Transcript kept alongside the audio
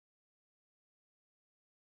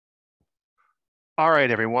All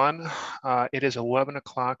right, everyone. It is 11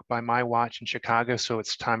 o'clock by my watch in Chicago, so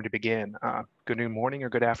it's time to begin. Good morning or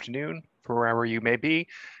good afternoon for wherever you may be.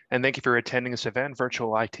 And thank you for attending this event,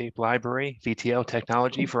 Virtual iTape Library, VTL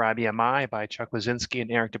Technology for IBM I by Chuck Lazinski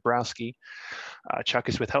and Eric Dabrowski. Chuck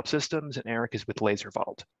is with HelpSystems and Eric is with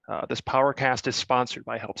LaserVault. This PowerCast is sponsored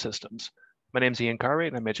by HelpSystems. My name is Ian Cartwright,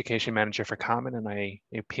 and I'm Education Manager for Common, and I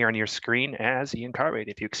appear on your screen as Ian Cartwright.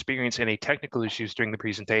 If you experience any technical issues during the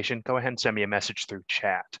presentation, go ahead and send me a message through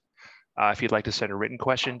chat. If you'd like to send a written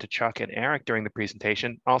question to Chuck and Eric during the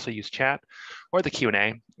presentation, also use chat or the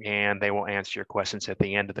Q&A, and they will answer your questions at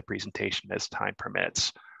the end of the presentation as time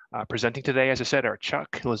permits. Presenting today, as I said, are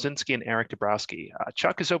Chuck Lazinski and Eric Dabrowski.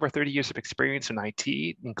 Chuck has over 30 years of experience in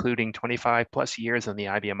IT, including 25 plus years on the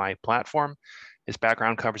IBM I platform. His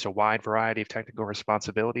background covers a wide variety of technical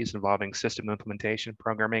responsibilities involving system implementation,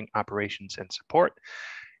 programming, operations, and support.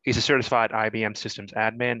 He's a certified IBM systems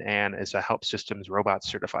admin and is a HelpSystems robot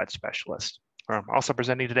certified specialist. Also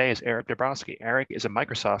presenting today is Eric Dabrowski. Eric is a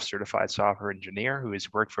Microsoft certified software engineer who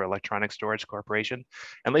has worked for Electronic Storage Corporation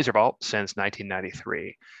and LaserVault since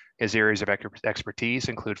 1993. His areas of expertise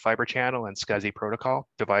include fiber channel and SCSI protocol,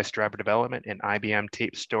 device driver development, and IBM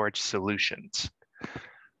tape storage solutions.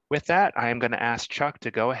 With that, I am going to ask Chuck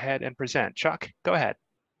to go ahead and present. Chuck, go ahead.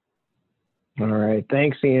 All right.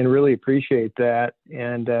 Thanks, Ian. Really appreciate that.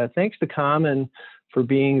 And thanks to Common for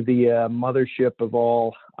being the mothership of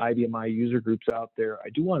all IBM I user groups out there. I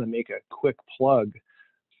do want to make a quick plug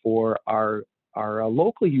for our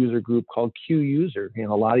local user group called Q User. You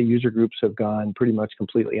know, a lot of user groups have gone pretty much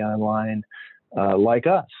completely online like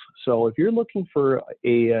us. So if you're looking for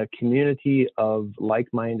a community of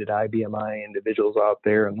like-minded IBM I individuals out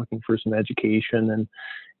there and looking for some education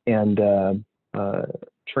and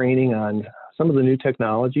training on some of the new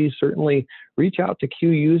technologies, certainly reach out to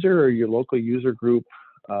Q User or your local user group.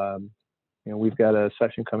 You know, we've got a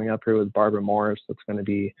session coming up here with Barbara Morris that's going to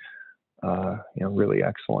be really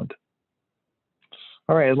excellent.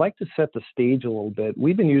 All right, I'd like to set the stage a little bit.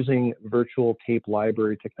 We've been using virtual tape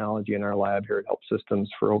library technology in our lab here at HelpSystems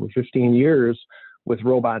for over 15 years with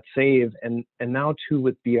Robot Save, and now too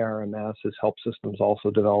with BRMS as HelpSystems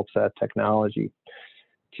also develops that technology.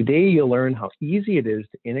 Today, you'll learn how easy it is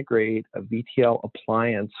to integrate a VTL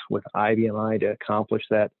appliance with IBM I to accomplish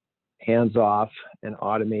that hands-off and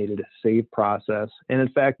automated save process, and in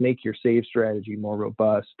fact, make your save strategy more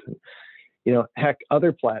robust. You know, heck,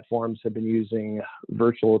 other platforms have been using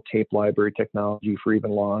virtual tape library technology for even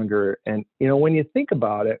longer. And, you know, when you think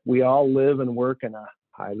about it, we all live and work in a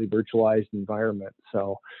highly virtualized environment,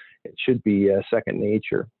 so it should be second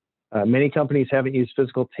nature. Many companies haven't used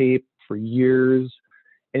physical tape for years.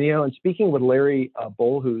 And, you know, and speaking with Larry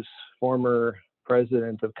Bolhuis, former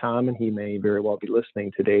president of Common, he may very well be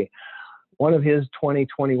listening today, one of his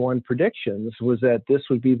 2021 predictions was that this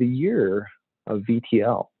would be the year of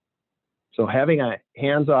VTL. So having a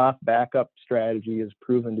hands-off backup strategy has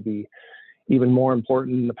proven to be even more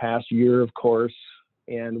important in the past year, of course.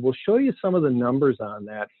 And we'll show you some of the numbers on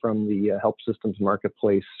that from the HelpSystems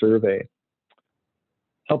Marketplace survey.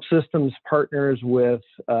 HelpSystems partners with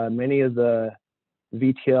many of the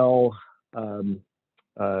VTL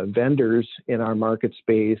vendors in our market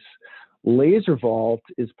space. LaserVault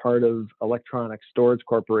is part of Electronic Storage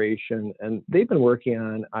Corporation, and they've been working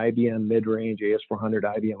on IBM mid-range AS400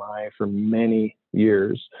 IBM I for many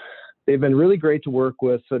years. They've been really great to work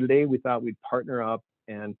with, so today we thought we'd partner up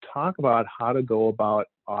and talk about how to go about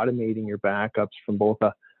automating your backups from both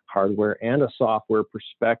a hardware and a software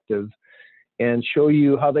perspective, and show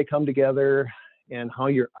you how they come together and how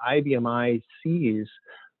your IBM I sees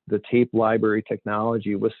the tape library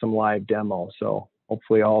technology with some live demo. So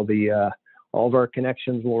hopefully all of our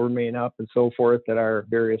connections will remain up and so forth at our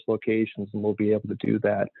various locations, and we'll be able to do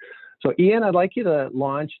that. So Ian, I'd like you to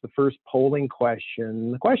launch the first polling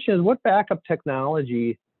question. The question is, what backup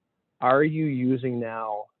technology are you using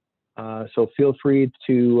now? So feel free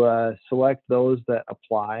to select those that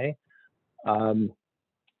apply.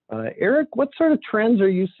 Eric, what sort of trends are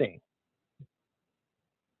you seeing?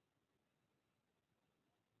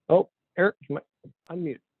 Oh, Eric,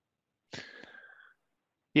 unmute.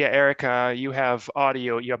 Yeah, Eric, you have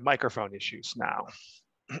microphone issues now.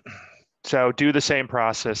 So do the same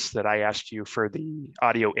process that I asked you for the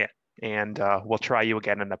audio in, and we'll try you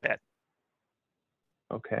again in a bit.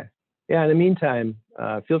 Okay. Yeah, in the meantime,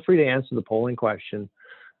 feel free to answer the polling question.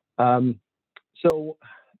 So,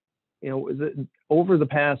 you know, over the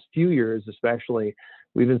past few years, especially,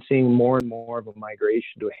 we've been seeing more and more of a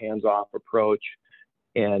migration to a hands-off approach.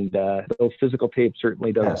 And though physical tape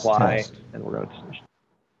certainly does apply, and we're going to,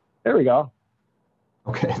 there we go.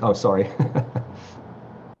 Okay, oh, sorry.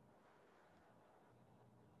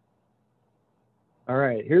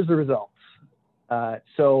 right, here's the results.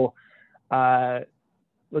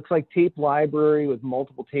 Looks like tape library with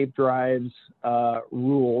multiple tape drives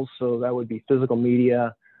rules. So that would be physical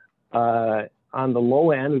media. On the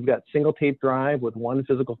low end, we've got single tape drive with one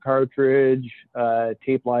physical cartridge,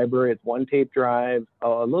 tape library, it's one tape drive, a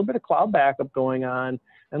little bit of cloud backup going on.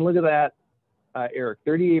 And look at that, Eric,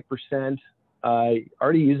 38%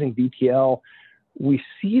 already using VTL. We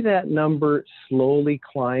see that number slowly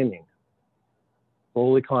climbing.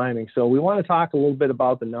 So we want to talk a little bit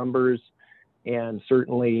about the numbers and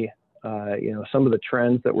certainly, some of the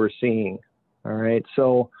trends that we're seeing. All right.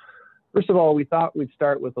 So first of all, we thought we'd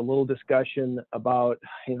start with a little discussion about,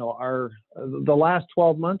 the last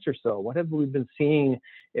 12 months or so. What have we been seeing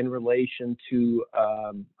in relation to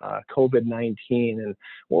COVID-19? And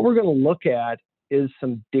what we're going to look at is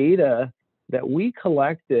some data that we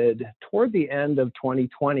collected toward the end of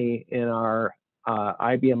 2020 in our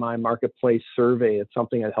IBMI Marketplace survey. It's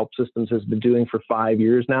something that HelpSystems has been doing for 5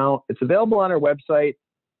 years now. It's available on our website.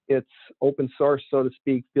 It's open source, so to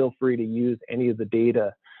speak. Feel free to use any of the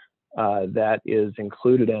data that is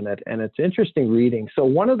included in it. And it's interesting reading. So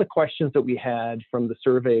one of the questions that we had from the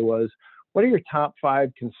survey was, what are your top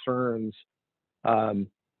 5 concerns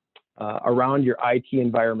around your IT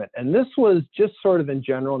environment? And this was just sort of in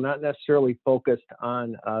general, not necessarily focused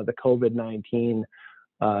on the COVID-19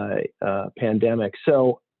 pandemic.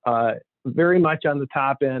 So very much on the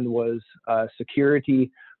top end was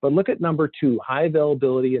security, but look at number 2, high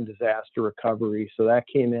availability and disaster recovery. So that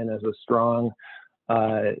came in as a strong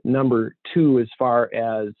number 2 as far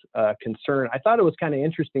as concern. I thought it was kind of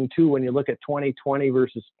interesting too, when you look at 2020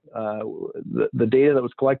 versus the data that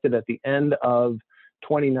was collected at the end of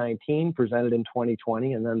 2019 presented in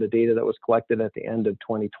 2020, and then the data that was collected at the end of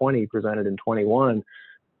 2020 presented in 21.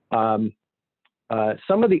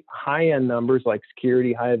 Some of the high-end numbers like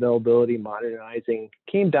security, high availability, modernizing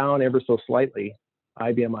came down ever so slightly.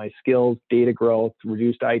 IBMI skills, data growth,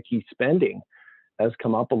 reduced IT spending has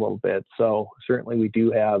come up a little bit. So certainly we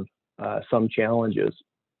do have some challenges.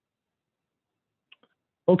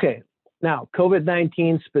 Okay, now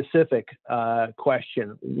COVID-19 specific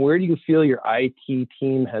question. Where do you feel your IT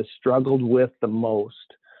team has struggled with the most?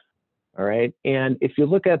 All right, and if you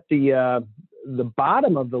look at the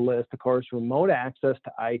bottom of the list, of course, remote access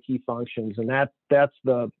to IT functions, and that's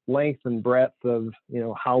the length and breadth of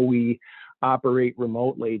how we operate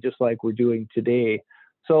remotely, just like we're doing today.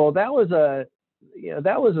 So that was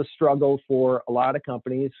a struggle for a lot of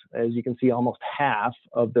companies. As you can see, almost half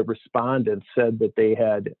of the respondents said that they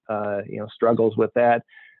had struggles with that.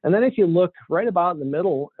 And then if you look right about in the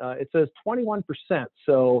middle, it says 21%.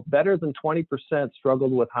 So better than 20%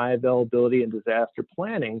 struggled with high availability and disaster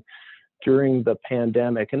planning during the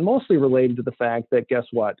pandemic, and mostly related to the fact that, guess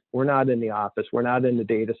what? We're not in the office. We're not in the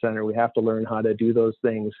data center. We have to learn how to do those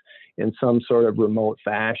things in some sort of remote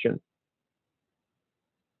fashion.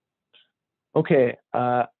 Okay,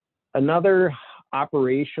 another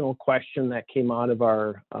operational question that came out of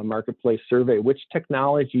our marketplace survey: which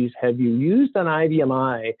technologies have you used on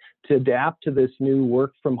IBMI to adapt to this new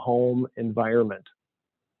work from home environment?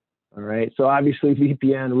 All right, so obviously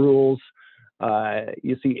VPN rules.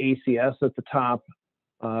 You see ACS at the top,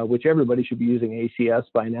 which everybody should be using ACS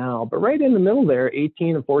by now. But right in the middle there,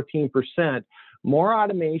 18 and 14%, more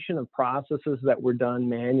automation of processes that were done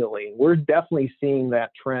manually. We're definitely seeing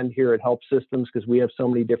that trend here at HelpSystems because we have so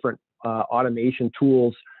many different automation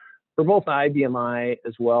tools for both IBMI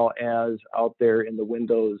as well as out there in the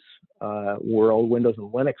Windows world, Windows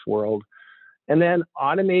and Linux world. And then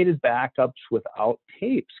automated backups without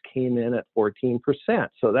tapes came in at 14%.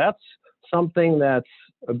 So that's something that's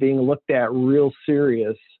being looked at real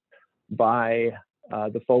serious by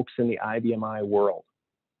the folks in the IBMI world.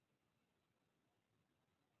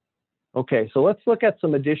 Okay, so let's look at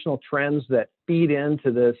some additional trends that feed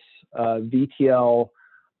into this VTL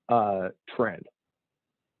trend.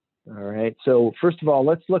 All right, so first of all,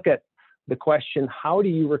 let's look at the question, how do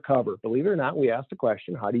you recover? Believe it or not, we asked the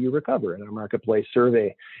question, how do you recover, in our marketplace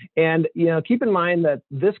survey? And keep in mind that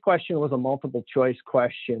this question was a multiple choice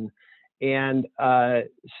question. And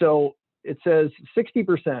so it says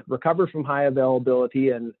 60% recover from high availability,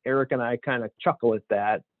 and Eric and I kind of chuckle at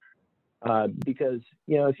that because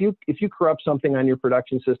if you corrupt something on your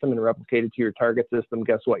production system and replicate it to your target system,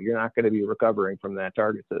 guess what? You're not going to be recovering from that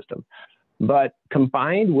target system. But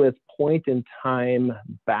combined with point-in-time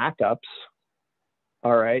backups,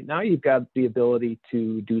 all right, now you've got the ability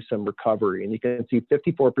to do some recovery, and you can see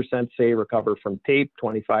 54% say recover from tape,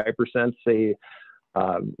 25% say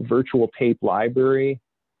virtual tape library,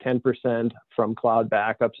 10% from cloud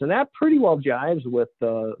backups, and that pretty well jives with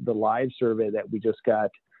the live survey that we just got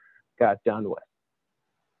done with.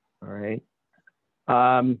 All right.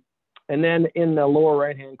 And then in the lower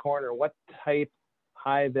right-hand corner, what type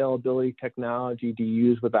high availability technology do you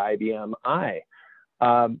use with IBM I?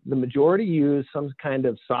 The majority use some kind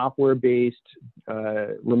of software-based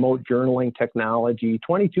remote journaling technology,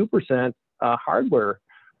 22% hardware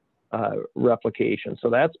replication. So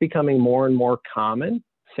that's becoming more and more common,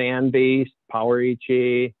 SAN-based,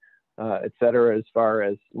 PowerHA, et cetera, as far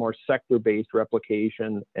as more sector-based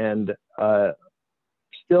replication. And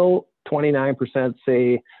still 29%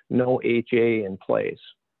 say no HA in place.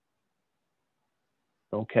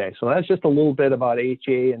 Okay, so that's just a little bit about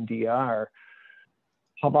HA and DR.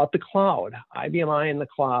 How about the cloud? IBM I in the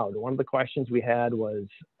cloud. One of the questions we had was,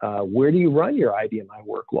 where do you run your IBM I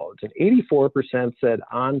workloads? And 84% said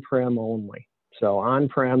on-prem only. So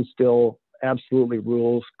on-prem still absolutely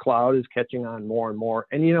rules. Cloud is catching on more and more.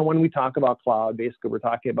 And you know, when we talk about cloud, basically we're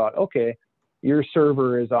talking about, okay, your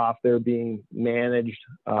server is off there being managed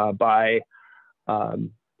by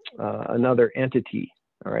another entity.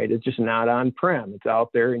 All right, it's just not on-prem. It's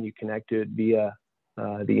out there and you connect it via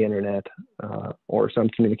the internet or some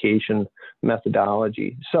communication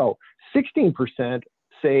methodology. So 16%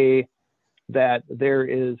 say that there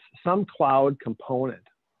is some cloud component.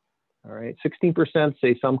 All right, 16%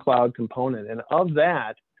 say some cloud component. And of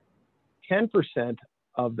that, 10%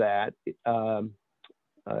 of that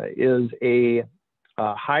is a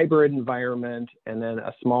hybrid environment, and then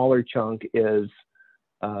a smaller chunk is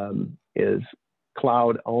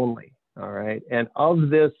cloud only. All right, and of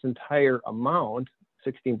this entire amount,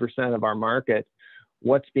 16% of our market,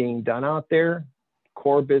 what's being done out there?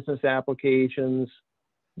 Core business applications,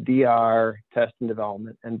 DR, test and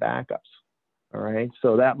development, and backups. All right,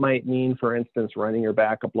 so that might mean, for instance, running your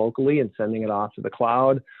backup locally and sending it off to the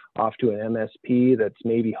cloud, off to an MSP that's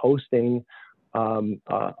maybe hosting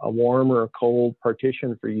a warm or a cold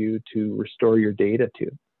partition for you to restore your data to.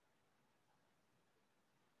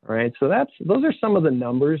 All right, so those are some of the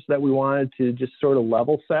numbers that we wanted to just sort of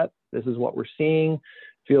level set. This is what we're seeing.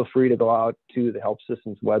 Feel free to go out to the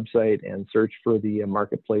HelpSystems website and search for the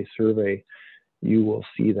marketplace survey. You will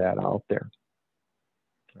see that out there.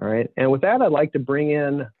 All right, and with that, I'd like to bring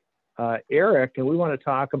in Eric, and we want to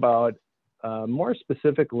talk about more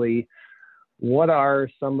specifically, what are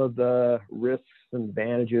some of the risks and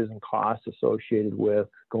advantages and costs associated with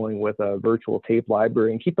going with a virtual tape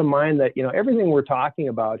library? And keep in mind that, you know, everything we're talking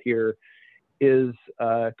about here is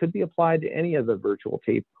could be applied to any of the virtual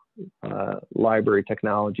tape library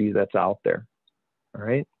technology that's out there. All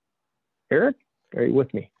right, Eric, are you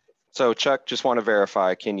with me? So Chuck, just want to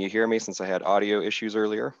verify, can you hear me since I had audio issues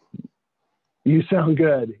earlier? You sound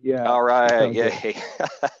good, yeah. All right, yay.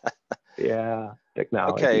 Yeah,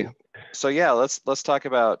 technology. Okay, so yeah, let's talk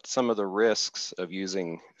about some of the risks of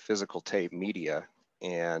using physical tape media.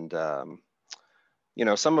 And, you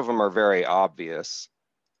know, some of them are very obvious.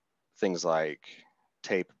 Things like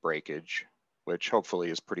tape breakage, which hopefully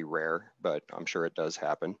is pretty rare, but I'm sure it does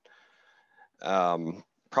happen.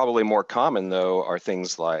 Probably more common, though, are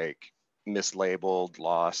things like mislabeled,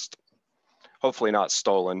 lost, hopefully not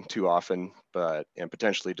stolen too often, but and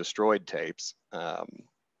potentially destroyed tapes.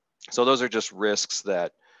 So those are just risks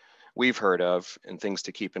that we've heard of and things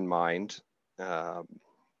to keep in mind. I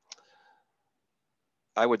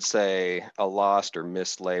would say a lost or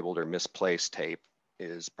mislabeled or misplaced tape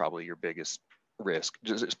is probably your biggest risk,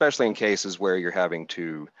 especially in cases where you're having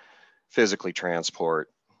to physically transport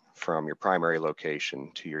from your primary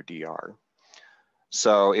location to your DR.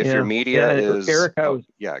 So if your media is, Eric,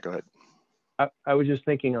 yeah, go ahead. I was just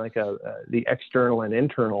thinking like the external and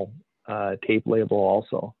internal tape label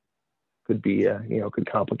also could be, you know, could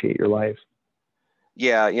complicate your life.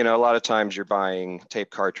 Yeah, you know, a lot of times you're buying tape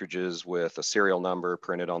cartridges with a serial number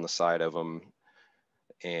printed on the side of them.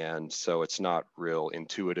 And so it's not real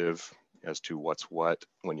intuitive as to what's what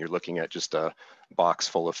when you're looking at just a box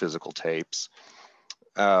full of physical tapes.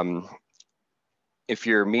 If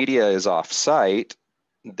your media is off-site,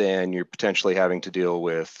 then you're potentially having to deal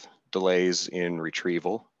with delays in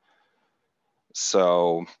retrieval.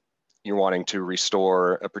 So you're wanting to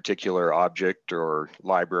restore a particular object or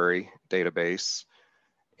library database,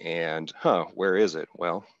 and where is it?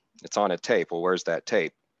 Well, it's on a tape. Well, where's that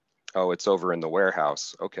tape? Oh, it's over in the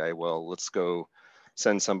warehouse. Okay, well, let's go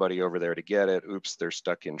send somebody over there to get it. Oops, they're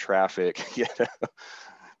stuck in traffic. You know?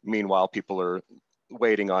 Meanwhile, people are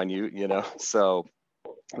waiting on you, you know, so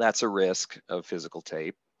that's a risk of physical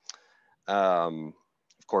tape. Of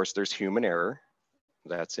course, there's human error.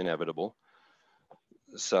 That's inevitable.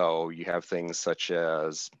 So you have things such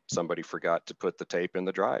as somebody forgot to put the tape in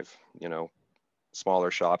the drive. You know,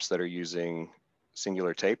 smaller shops that are using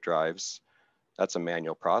singular tape drives, that's a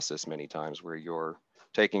manual process many times where you're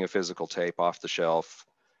taking a physical tape off the shelf,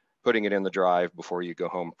 putting it in the drive before you go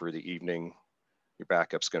home for the evening. Your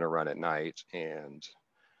backup's going to run at night. And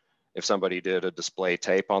if somebody did a display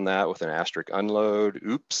tape on that with an asterisk unload,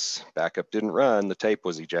 oops, backup didn't run, the tape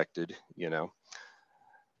was ejected, you know.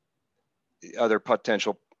 The other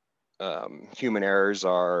potential human errors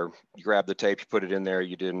are you grab the tape, you put it in there,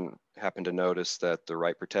 you didn't happen to notice that the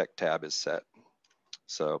write protect tab is set.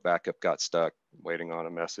 So backup got stuck waiting on a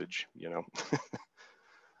message, you know.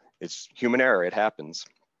 It's human error, it happens.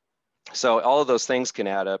 So all of those things can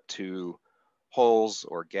add up to holes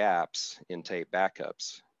or gaps in tape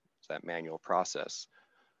backups. It's that manual process.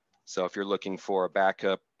 So if you're looking for a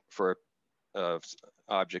backup for an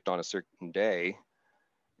object on a certain day,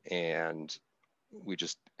 and we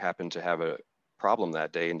just happen to have a problem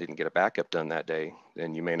that day and didn't get a backup done that day,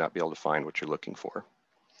 then you may not be able to find what you're looking for.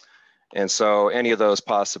 And so any of those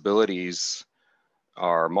possibilities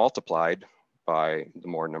are multiplied by the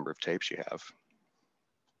more number of tapes you have.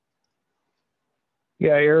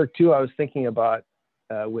 Yeah, Eric, too, I was thinking about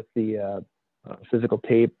with the physical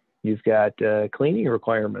tape, you've got cleaning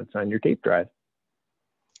requirements on your tape drive.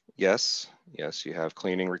 Yes, you have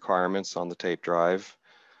cleaning requirements on the tape drive.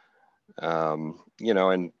 You know,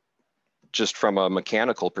 and just from a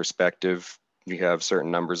mechanical perspective, you have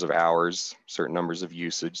certain numbers of hours, certain numbers of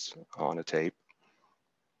usage on a tape.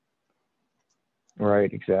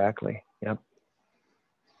 Right, exactly. Yep.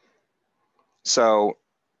 So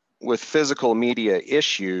with physical media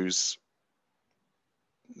issues,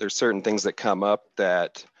 there's certain things that come up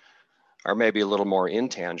that are maybe a little more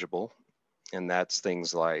intangible, and that's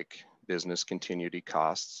things like business continuity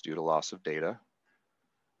costs due to loss of data,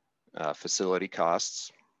 facility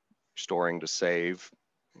costs, storing to save,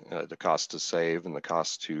 the cost to save and the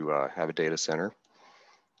cost to have a data center,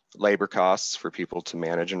 labor costs for people to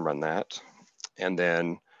manage and run that, and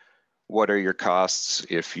then what are your costs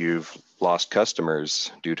if you've lost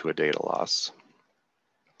customers due to a data loss?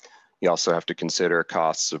 You also have to consider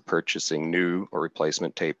costs of purchasing new or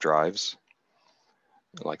replacement tape drives.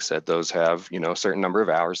 Like I said, those have, you know, a certain number of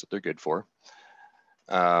hours that they're good for.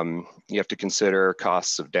 You have to consider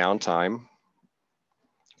costs of downtime.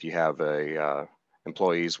 If you have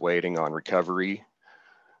employees waiting on recovery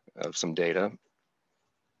of some data,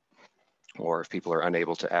 or if people are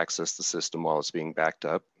unable to access the system while it's being backed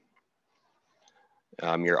up.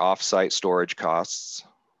 Your offsite storage costs,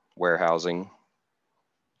 warehousing,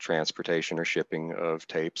 transportation or shipping of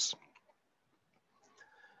tapes.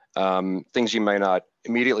 Things you may not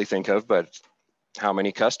immediately think of, but how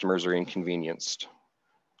many customers are inconvenienced,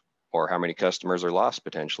 or how many customers are lost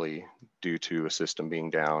potentially due to a system being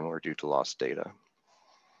down or due to lost data.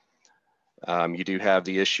 You do have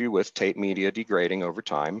the issue with tape media degrading over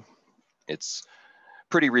time. It's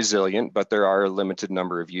pretty resilient, but there are a limited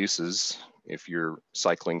number of uses. If you're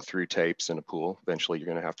cycling through tapes in a pool, eventually you're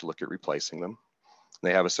going to have to look at replacing them.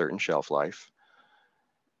 They have a certain shelf life.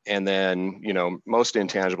 And then, you know, most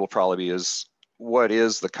intangible probably is what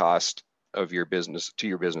is the cost of your business to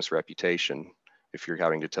your business reputation if you're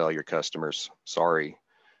having to tell your customers, sorry,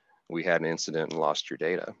 we had an incident and lost your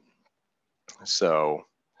data. So,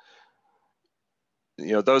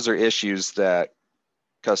 you know, those are issues that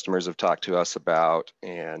customers have talked to us about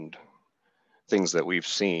and things that we've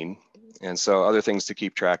seen. And so other things to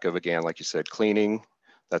keep track of, again, like you said, cleaning,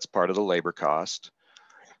 that's part of the labor cost.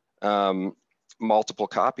 Multiple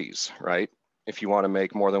copies, right? If you want to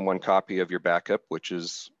make more than one copy of your backup, which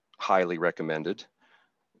is highly recommended,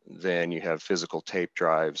 then you have physical tape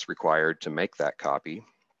drives required to make that copy.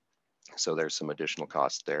 So there's some additional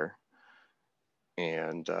cost there.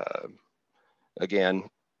 And again,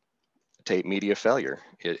 tape media failure,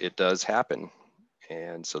 it does happen.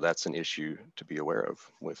 And so that's an issue to be aware of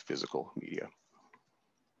with physical media.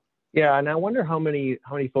 Yeah, and I wonder how many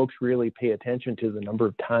folks really pay attention to the number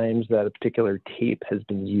of times that a particular tape has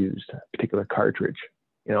been used, a particular cartridge.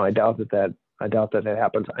 You know, I doubt that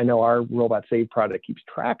happens. I know our Robot Save product keeps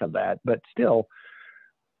track of that, but still,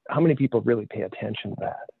 how many people really pay attention to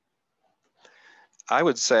that? I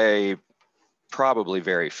would say probably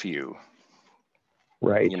very few.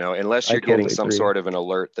 Right. You know, unless you're getting some sort of an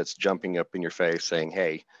alert that's jumping up in your face saying,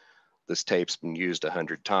 hey, this tape's been used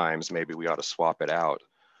 100 times, maybe we ought to swap it out.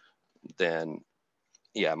 Then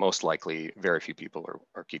yeah, most likely very few people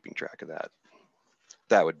are keeping track of that.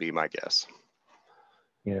 That would be my guess.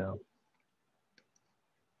 Yeah.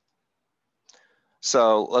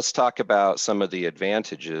 So let's talk about some of the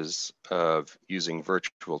advantages of using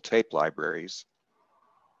virtual tape libraries.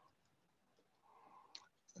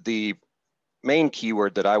 The main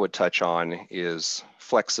keyword that I would touch on is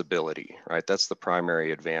flexibility, right? That's the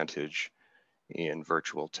primary advantage in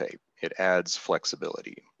virtual tape. it adds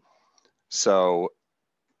flexibility. So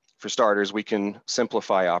for starters, we can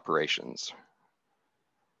simplify operations.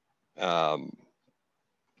 We're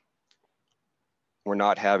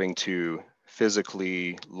not having to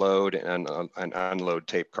physically load and unload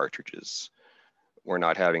tape cartridges. We're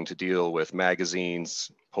not having to deal with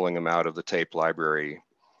magazines, pulling them out of the tape library,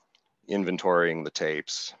 inventorying the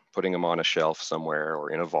tapes, putting them on a shelf somewhere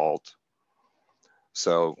or in a vault.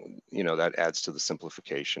 So, you know, that adds to the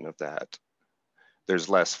simplification of that. There's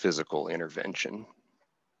less physical intervention.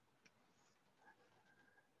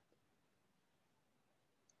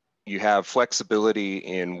 You have flexibility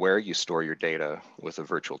in where you store your data with a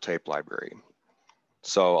virtual tape library.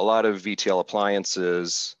 So a lot of VTL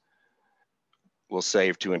appliances will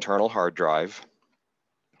save to internal hard drive,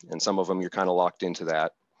 and some of them you're kind of locked into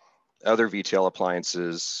that. Other VTL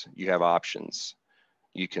appliances, you have options.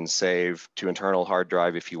 You can save to internal hard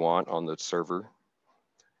drive if you want on the server.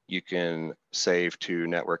 You can save to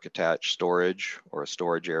network attached storage or a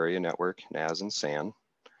storage area network, NAS and SAN.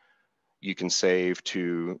 You can save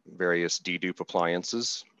to various dedupe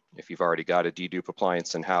appliances. If you've already got a dedupe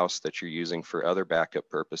appliance in-house that you're using for other backup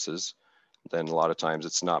purposes, then a lot of times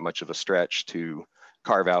it's not much of a stretch to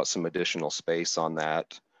carve out some additional space on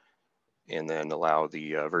that and then allow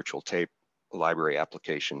the virtual tape library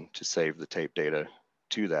application to save the tape data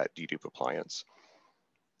to that dedupe appliance.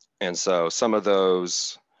 And so some of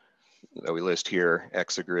those that we list here,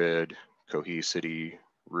 Exagrid, Cohesity,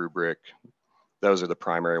 Rubric, those are the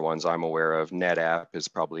primary ones I'm aware of. NetApp is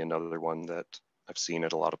probably another one that I've seen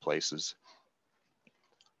at a lot of places.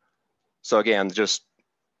 So again, just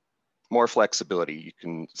more flexibility. You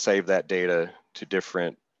can save that data to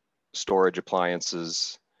different storage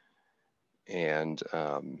appliances and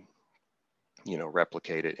you know,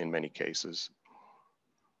 replicate it in many cases.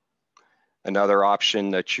 Another option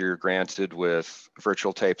that you're granted with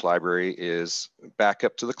virtual tape library is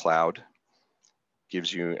backup to the cloud.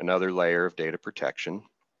 Gives you another layer of data protection.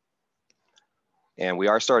 And we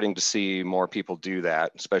are starting to see more people do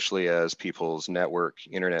that, especially as people's network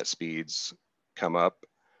internet speeds come up.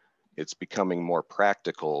 It's becoming more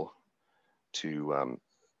practical to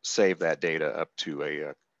save that data up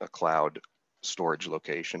to a cloud storage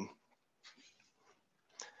location.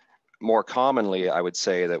 More commonly, I would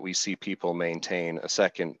say that we see people maintain a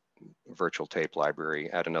second virtual tape library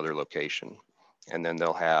at another location, and then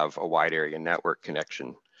they'll have a wide area network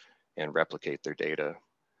connection and replicate their data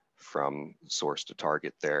from source to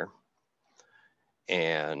target there.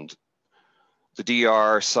 And the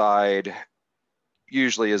DR side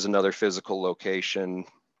usually is another physical location.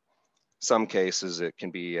 Some cases it can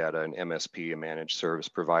be at an MSP, a managed service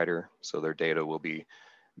provider, so their data will be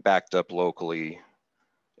backed up locally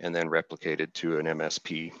and then replicated to an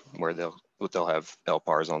MSP where they'll have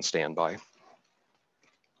LPARs on standby.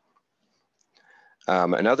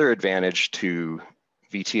 Another advantage to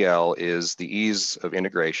VTL is the ease of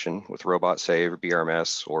integration with Robot Save or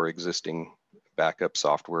BRMS or existing backup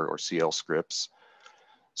software or CL scripts.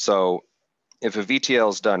 So if a VTL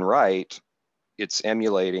is done right, it's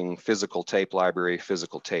emulating physical tape library,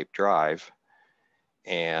 physical tape drive,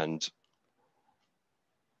 and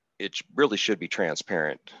it really should be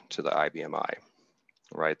transparent to the IBMI,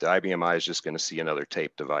 right? The IBMI is just going to see another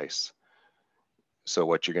tape device. So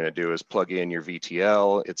what you're going to do is plug in your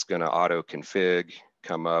VTL, it's going to auto config,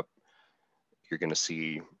 come up, you're going to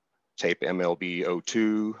see tape MLB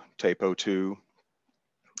 02, tape 02,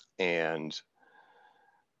 and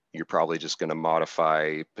you're probably just going to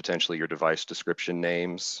modify potentially your device description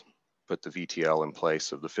names, put the VTL in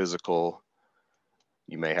place of the physical.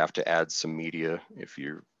 You may have to add some media if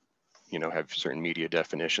you have certain media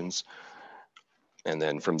definitions. And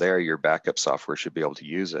then from there, your backup software should be able to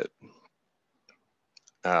use it.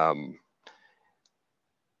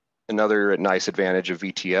 Another nice advantage of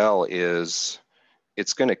VTL is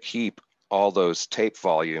it's going to keep all those tape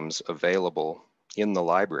volumes available in the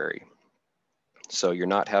library. So you're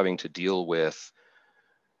not having to deal with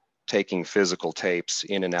taking physical tapes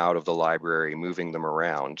in and out of the library, moving them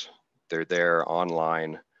around. They're there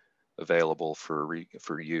online, available for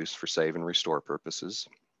use for save and restore purposes.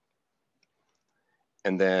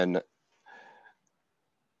 And then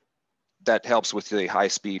that helps with the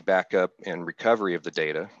high-speed backup and recovery of the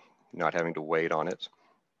data, not having to wait on it.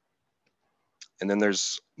 And then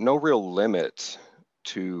there's no real limit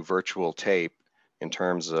to virtual tape in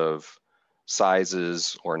terms of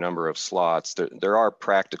sizes or number of slots. There are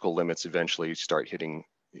practical limits eventually. You start hitting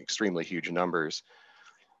extremely huge numbers.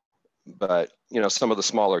 But some of the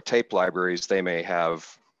smaller tape libraries, they may have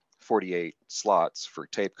 48 slots for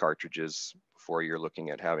tape cartridges before you're looking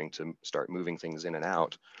at having to start moving things in and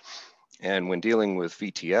out. And when dealing with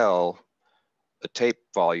VTL, a tape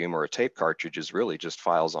volume or a tape cartridge is really just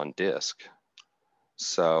files on disk.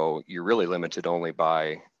 So you're really limited only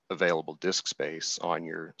by available disk space on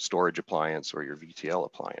your storage appliance or your VTL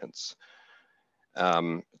appliance.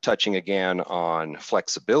 Touching again on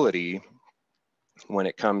flexibility, when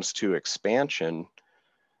it comes to expansion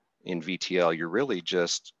in VTL, you're really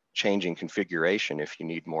just changing configuration if you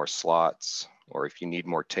need more slots or if you need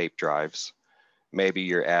more tape drives. Maybe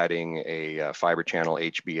you're adding a fiber channel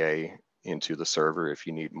HBA into the server if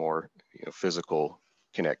you need more physical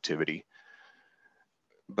connectivity.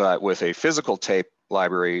 But with a physical tape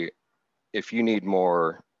library, if you need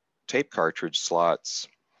more tape cartridge slots,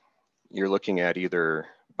 you're looking at either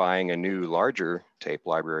buying a new larger tape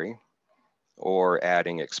library or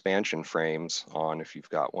adding expansion frames on if you've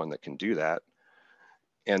got one that can do that.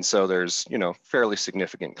 And so there's, fairly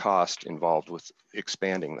significant cost involved with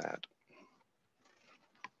expanding that.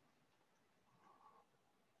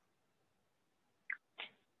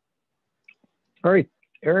 All right,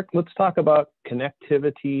 Eric, let's talk about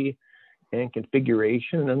connectivity and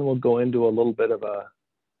configuration, and then we'll go into a little bit of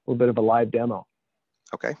a live demo.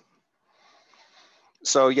 Okay.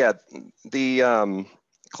 So yeah, the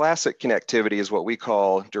classic connectivity is what we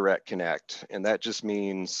call direct connect, and that just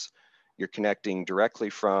means you're connecting directly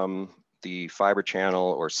from the fiber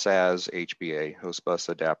channel or SAS HBA, host bus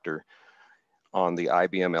adapter, on the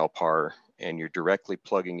IBM LPAR, and you're directly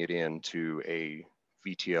plugging it into a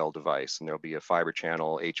VTL device, and there'll be a fiber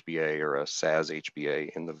channel HBA or a SAS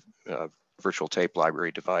HBA in the virtual tape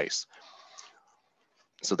library device.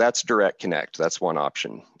 So that's direct connect, that's one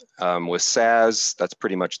option. With SAS, that's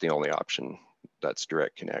pretty much the only option, that's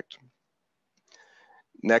direct connect.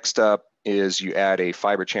 Next up is you add a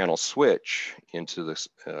fiber channel switch into this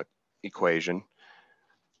equation.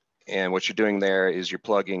 And what you're doing there is you're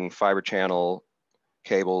plugging fiber channel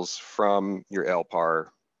cables from your LPAR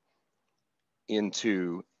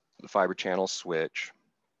into the fiber channel switch.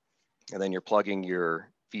 And then you're plugging your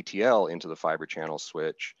VTL into the fiber channel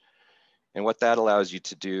switch. And what that allows you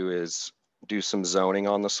to do is do some zoning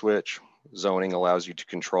on the switch. Zoning allows you to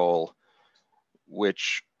control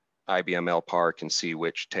which IBM LPAR can see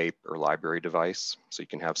which tape or library device. So you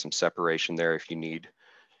can have some separation there if you need.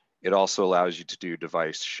 It also allows you to do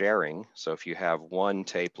device sharing. So if you have one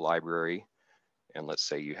tape library, and let's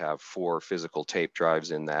say you have 4 physical tape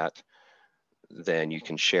drives in that, then you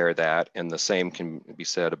can share that. And the same can be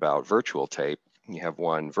said about virtual tape. You have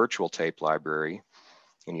one virtual tape library,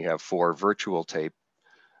 and you have 4 virtual tape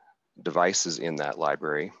devices in that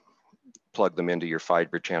library. Plug them into your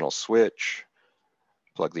fiber channel switch,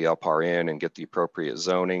 plug the LPAR in and get the appropriate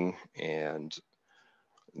zoning, and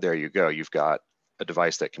there you go. You've got a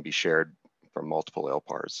device that can be shared from multiple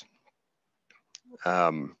LPARs.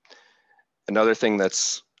 Another thing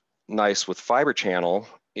that's nice with fiber channel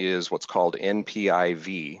is what's called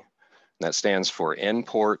NPIV. That stands for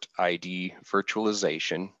N-Port ID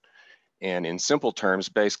Virtualization. And in simple terms,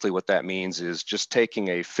 basically what that means is just taking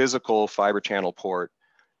a physical fiber channel port,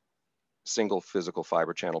 single physical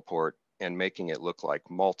fiber channel port, and making it look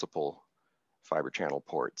like multiple fiber channel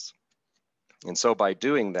ports. And so by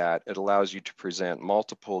doing that, it allows you to present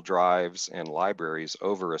multiple drives and libraries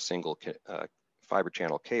over a single fiber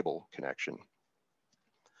channel cable connection.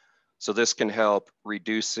 So this can help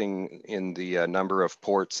reducing in the number of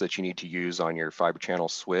ports that you need to use on your fiber channel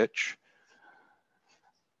switch.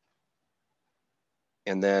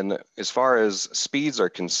 And then as far as speeds are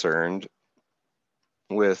concerned,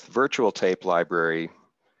 with virtual tape library,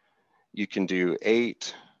 you can do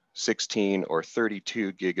 8, 16, or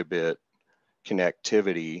 32 gigabit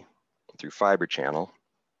connectivity through fiber channel.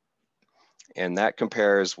 And that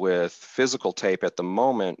compares with physical tape. At the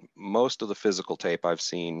moment, most of the physical tape I've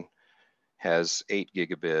seen has 8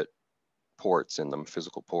 gigabit ports in them,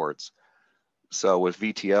 physical ports. So with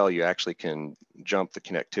VTL, you actually can jump the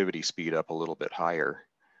connectivity speed up a little bit higher.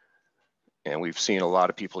 And we've seen a lot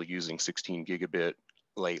of people using 16 gigabit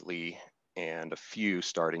lately, and a few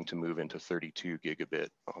starting to move into 32 gigabit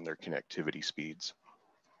on their connectivity speeds.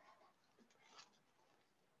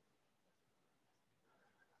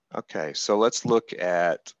 Okay, so let's look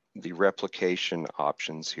at the replication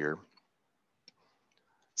options here.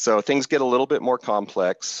 So things get a little bit more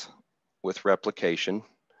complex with replication.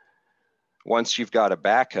 Once you've got a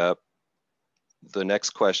backup, the next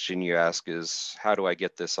question you ask is, how do I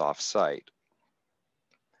get this off-site?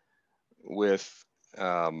 With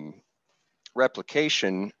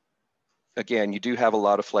replication, again, you do have a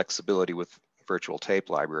lot of flexibility with virtual tape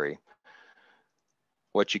library.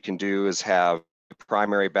 What you can do is have a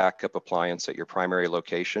primary backup appliance at your primary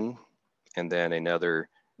location, and then another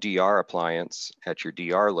DR appliance at your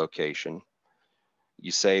DR location.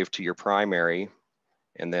 You save to your primary,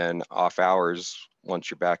 and then off hours,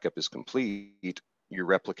 once your backup is complete, you're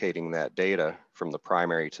replicating that data from the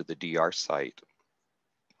primary to the DR site.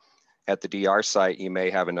 At the DR site, you may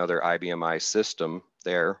have another IBM I system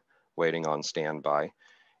there waiting on standby,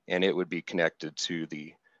 and it would be connected to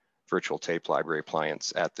the virtual tape library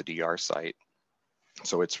appliance at the DR site.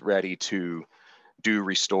 So it's ready to do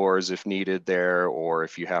restores if needed there, or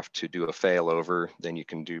if you have to do a failover, then you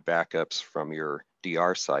can do backups from your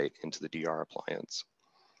DR site into the DR appliance.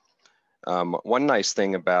 One nice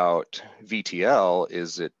thing about VTL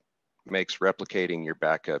is it makes replicating your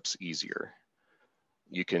backups easier.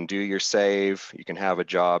 You can do your save, you can have a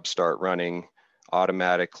job start running,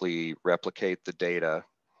 automatically replicate the data.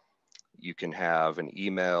 You can have an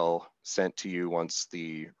email sent to you once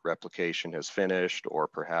the replication has finished, or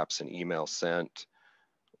perhaps an email sent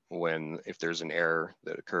if there's an error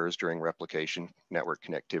that occurs during replication, network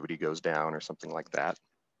connectivity goes down or something like that.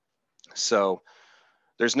 So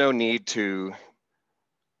there's no need to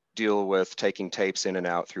deal with taking tapes in and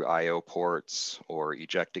out through IO ports, or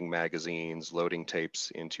ejecting magazines, loading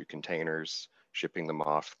tapes into containers, shipping them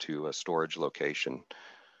off to a storage location.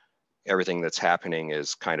 Everything that's happening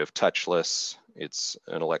is kind of touchless. It's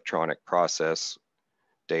an electronic process.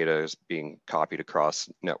 Data is being copied across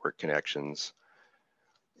network connections.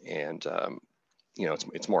 And you know,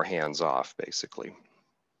 it's more hands-off, basically.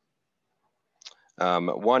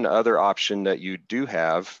 One other option that you do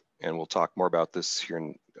have, and we'll talk more about this here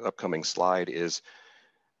in the upcoming slide, is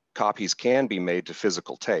copies can be made to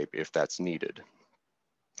physical tape if that's needed.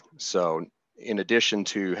 So in addition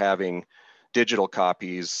to having digital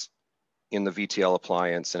copies in the VTL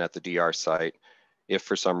appliance and at the DR site, if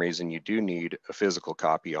for some reason you do need a physical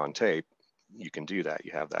copy on tape, you can do that.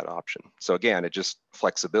 You have that option. So again,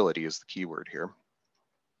 flexibility is the key word here.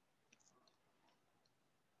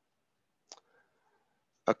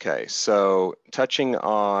 Okay, so touching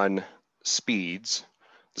on speeds,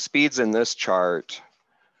 the speeds in this chart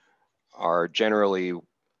are generally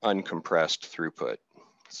uncompressed throughput.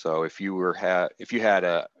 So if you had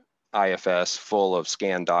a IFS full of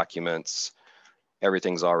scanned documents,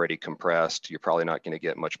 everything's already compressed, you're probably not going to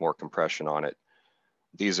get much more compression on it.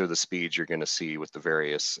 These are the speeds you're going to see with the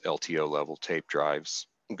various LTO level tape drives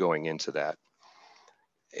going into that.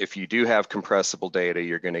 If you do have compressible data,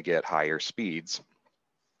 you're going to get higher speeds.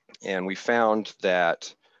 And we found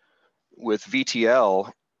that with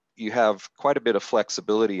VTL, you have quite a bit of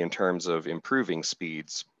flexibility in terms of improving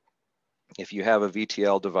speeds. If you have a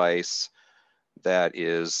VTL device that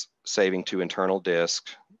is saving to internal disk,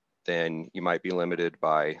 then you might be limited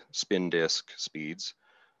by spin disk speeds.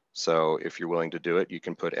 So if you're willing to do it, you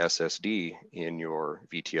can put SSD in your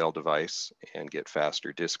VTL device and get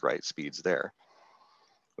faster disk write speeds there,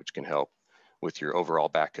 which can help with your overall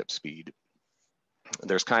backup speed.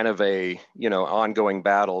 There's kind of a ongoing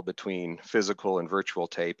battle between physical and virtual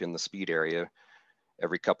tape in the speed area.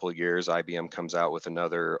 Every couple of years, IBM comes out with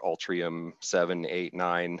another Ultrium 7, 8,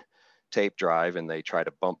 9 tape drive, and they try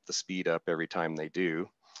to bump the speed up every time they do.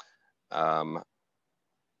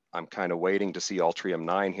 I'm kind of waiting to see Ultrium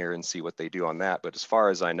 9 here and see what they do on that. But as far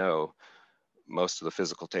as I know, most of the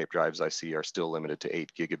physical tape drives I see are still limited to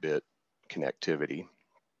 8 gigabit connectivity.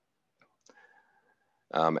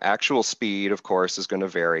 Actual speed, of course, is going to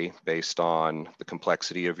vary based on the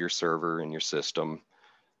complexity of your server and your system.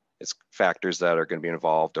 It's factors that are going to be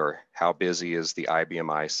involved are how busy is the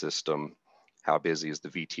IBM I system, how busy is the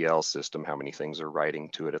VTL system, how many things are writing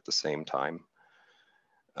to it at the same time.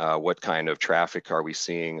 What kind of traffic are we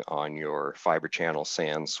seeing on your fiber channel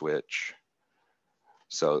SAN switch?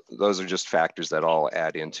 So those are just factors that all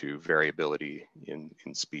add into variability in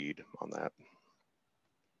speed on that.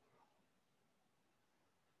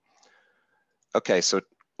 Okay, so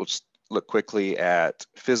we'll just look quickly at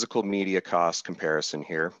physical media cost comparison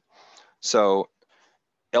here. So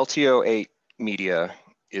LTO-8 media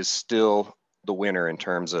is still the winner in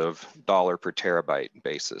terms of dollar per terabyte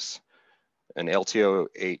basis. An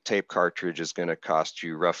LTO-8 tape cartridge is going to cost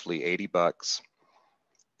you roughly 80 bucks.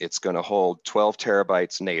 It's going to hold 12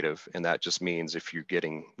 terabytes native, and that just means if you're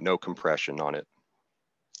getting no compression on it.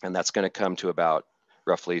 And that's going to come to about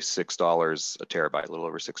roughly $6 a terabyte, a little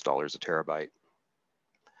over $6 a terabyte.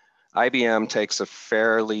 IBM takes a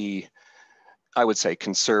fairly, I would say,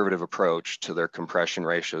 conservative approach to their compression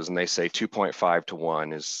ratios, and they say 2.5 to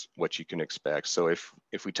 1 is what you can expect. So if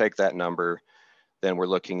we take that number, then we're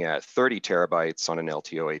looking at 30 terabytes on an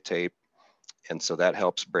LTO-8 tape. And so that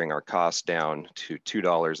helps bring our cost down to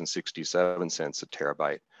 $2.67 a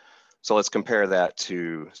terabyte. So let's compare that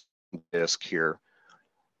to disk here.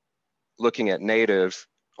 Looking at native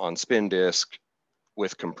on spin disk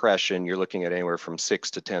with compression, you're looking at anywhere from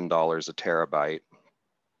 $6 to $10 a terabyte.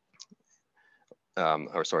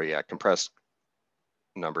 Compressed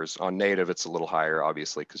numbers. On native, it's a little higher,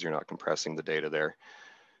 obviously, because you're not compressing the data there.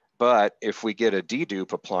 But if we get a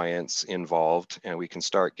dedupe appliance involved and we can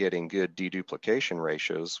start getting good deduplication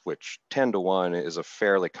ratios, which 10 to 1 is a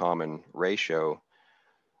fairly common ratio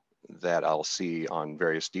that I'll see on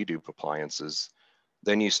various dedupe appliances,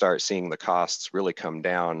 then you start seeing the costs really come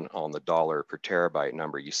down on the dollar per terabyte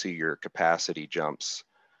number. You see your capacity jumps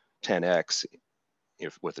 10x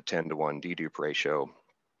with a 10 to 1 dedupe ratio,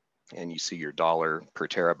 and you see your dollar per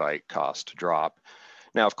terabyte cost drop.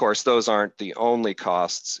 Now, of course, those aren't the only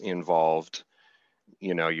costs involved.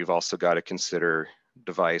 You know, you've also got to consider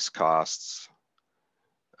device costs,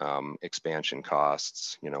 expansion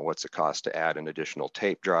costs. You know, what's it cost to add an additional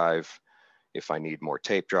tape drive? If I need more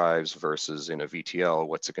tape drives versus in a VTL,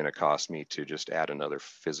 what's it going to cost me to just add another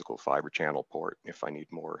physical fiber channel port if I need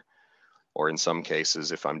more? Or in some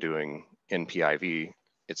cases, if I'm doing NPIV,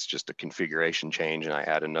 it's just a configuration change and I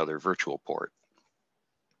add another virtual port.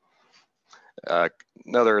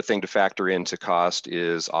 Another thing to factor into cost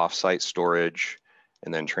is offsite storage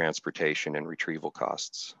and then transportation and retrieval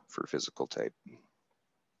costs for physical tape.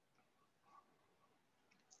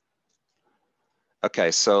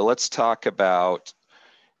 Okay, so let's talk about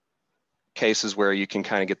cases where you can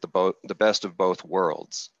kind of get the best of both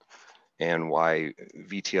worlds and why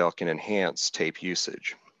VTL can enhance tape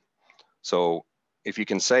usage. So if you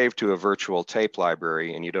can save to a virtual tape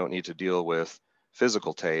library and you don't need to deal with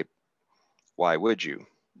physical tape, why would you?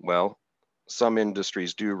 Well, some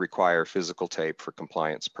industries do require physical tape for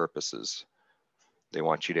compliance purposes. They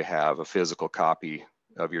want you to have a physical copy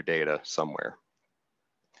of your data somewhere.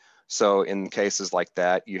 So in cases like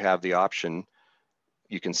that, you have the option,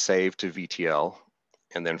 you can save to VTL,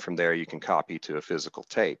 and then from there you can copy to a physical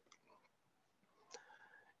tape.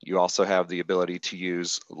 You also have the ability to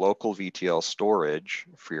use local VTL storage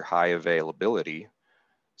for your high availability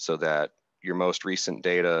so that your most recent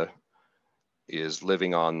data is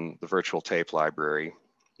living on the virtual tape library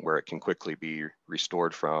where it can quickly be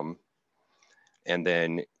restored from. And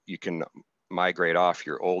then you can migrate off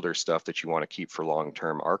your older stuff that you want to keep for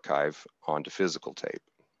long-term archive onto physical tape.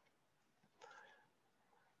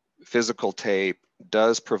 Physical tape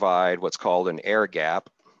does provide what's called an air gap,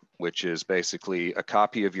 which is basically a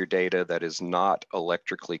copy of your data that is not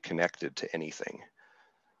electrically connected to anything.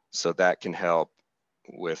 So that can help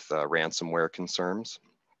with ransomware concerns.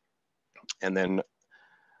 And then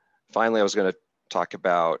finally, I was going to talk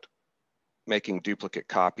about making duplicate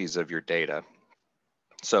copies of your data.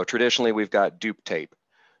 So traditionally, we've got dupe tape,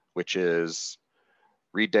 which is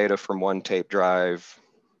read data from one tape drive,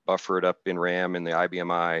 buffer it up in RAM in the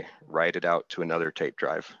IBM I, write it out to another tape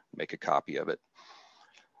drive, make a copy of it.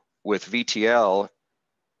 With VTL,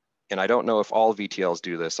 and I don't know if all VTLs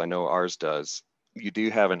do this, I know ours does, you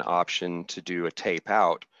do have an option to do a tape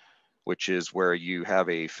out, which is where you have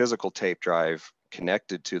a physical tape drive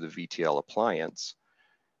connected to the VTL appliance.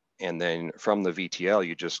 And then from the VTL,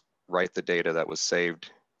 you just write the data that was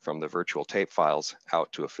saved from the virtual tape files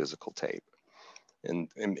out to a physical tape. And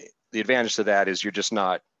the advantage to that is you're just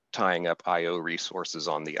not tying up IO resources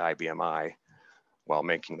on the IBM I while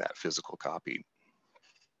making that physical copy.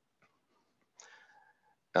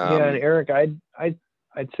 Yeah, and Eric,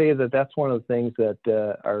 I'd say that that's one of the things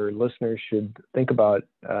that our listeners should think about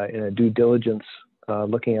in a due diligence,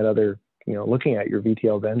 looking at other, looking at your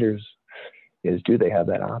VTL vendors, is do they have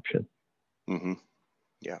that option? Mm-hmm.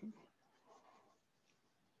 Yeah.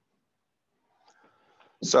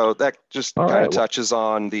 So that just kind of touches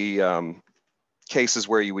on the cases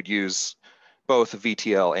where you would use both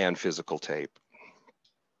VTL and physical tape.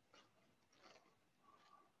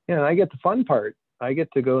 Yeah, and I get the fun part. I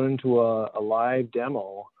get to go into a live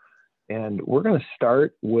demo, and we're going to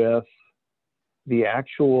start with the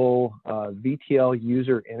actual VTL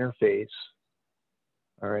user interface.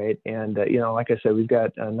 All right, and like I said, we've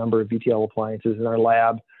got a number of VTL appliances in our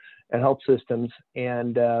lab at HelpSystems,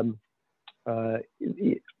 and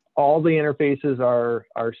all the interfaces are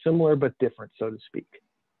similar but different, so to speak.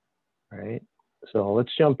 All right, so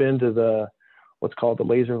let's jump into what's called the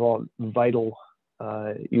LaserVault ViTL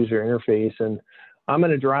user interface, and I'm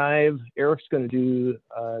going to drive. Eric's going to do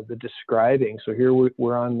the describing. So here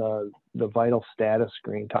we're on the ViTL status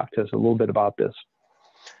screen. Talk to us a little bit about this.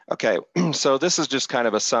 Okay, so this is just kind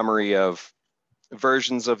of a summary of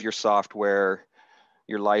versions of your software,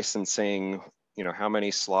 your licensing, how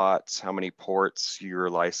many slots, how many ports you're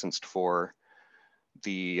licensed for,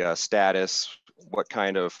 the status, what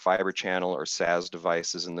kind of fiber channel or SAS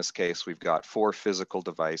devices. In this case, we've got 4 physical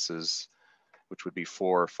devices, which would be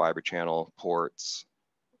 4 fiber channel ports.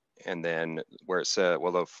 And then where it said,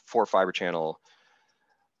 well, the 4 fiber channel,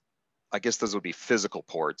 I guess those would be physical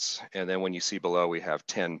ports. And then when you see below, we have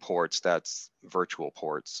 10 ports, that's virtual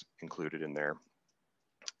ports included in there.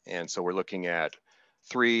 And so we're looking at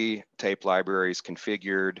 3 tape libraries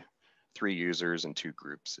configured, 3 users, and 2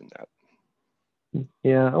 groups in that.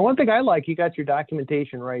 Yeah, and one thing I like, you got your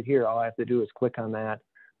documentation right here. All I have to do is click on that,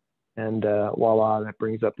 and voila, that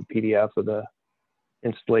brings up the PDF of the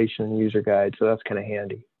installation and user guide. So that's kind of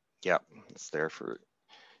handy. Yep, it's there for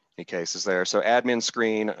any cases there. So admin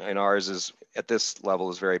screen in ours is, at this level,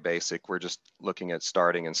 is very basic. We're just looking at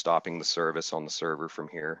starting and stopping the service on the server from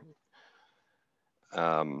here.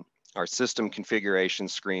 Our system configuration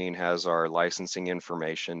screen has our licensing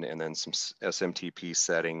information and then some SMTP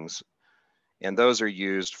settings. And those are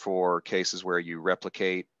used for cases where you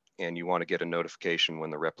replicate and you want to get a notification when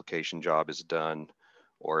the replication job is done,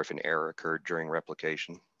 or if an error occurred during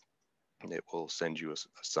replication. It will send you a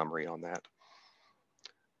summary on that.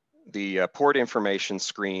 The port information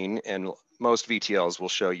screen, and most VTLs will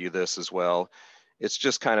show you this as well. It's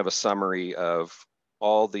just kind of a summary of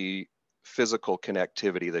all the physical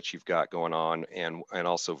connectivity that you've got going on, and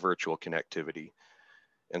also virtual connectivity.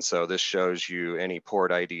 And so this shows you any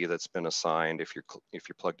port ID that's been assigned if you're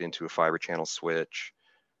plugged into a fiber channel switch,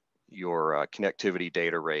 your connectivity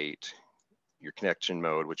data rate, your connection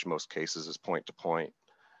mode, which most cases is point to point.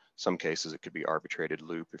 Some cases it could be arbitrated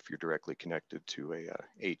loop if you're directly connected to a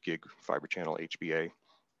 8 gig fiber channel HBA.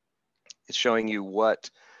 It's showing you what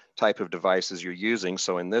type of devices you're using.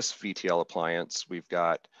 So in this VTL appliance, we've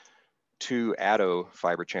got 2 ADO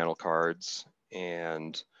fiber channel cards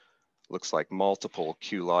and looks like multiple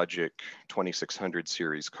QLogic 2600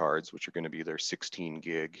 series cards, which are going to be their 16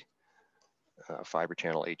 gig fiber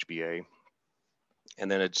channel HBA.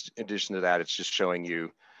 And then in addition to that, it's just showing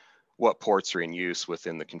you what ports are in use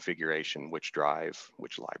within the configuration, which drive,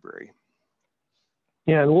 which library.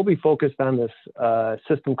 Yeah, and we'll be focused on this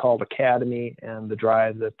system called Academy and the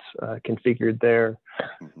drive that's configured there.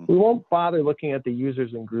 Mm-hmm. We won't bother looking at the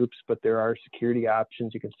users and groups, but there are security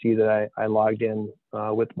options. You can see that I logged in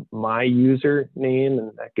with my user name,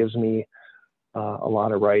 and that gives me a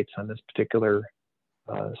lot of rights on this particular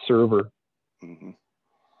server. Mm-hmm.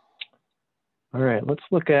 All right, let's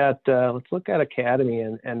look at Academy,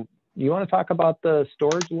 and you want to talk about the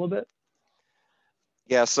storage a little bit?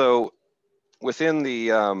 Yeah, so within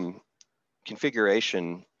the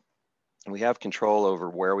configuration, we have control over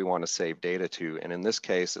where we want to save data to. And in this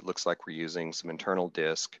case, it looks like we're using some internal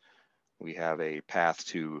disk. We have a path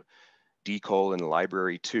to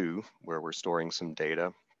D:(library 2, where we're storing some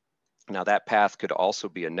data. Now that path could also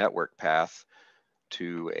be a network path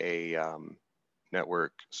to a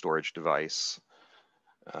network storage device.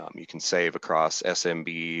 You can save across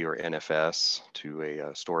SMB or NFS to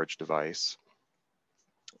a storage device.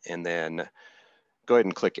 And then go ahead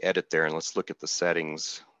and click edit there, and let's look at the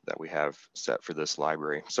settings that we have set for this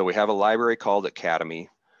library. So we have a library called Academy.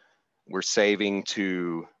 We're saving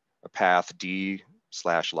to a path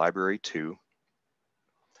D/library 2.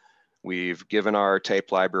 We've given our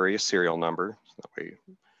tape library a serial number. That way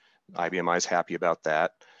IBMI is happy about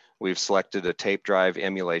that. We've selected a tape drive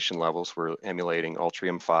emulation levels. We're emulating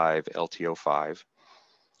Ultrium 5, LTO5.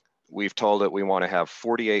 We've told it we want to have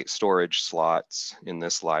 48 storage slots in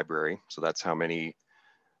this library. So that's how many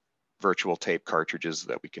virtual tape cartridges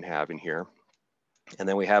that we can have in here. And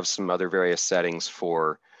then we have some other various settings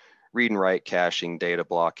for read and write caching, data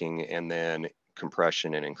blocking, and then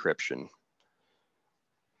compression and encryption.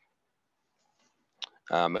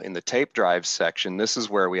 In the tape drive section, this is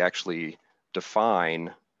where we actually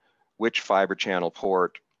define which fiber channel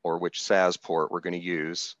port or which SAS port we're going to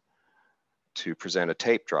use to present a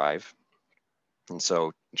tape drive. And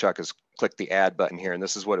so Chuck has clicked the add button here, and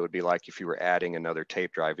this is what it would be like if you were adding another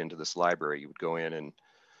tape drive into this library. You would go in and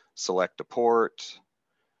select a port,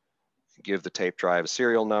 give the tape drive a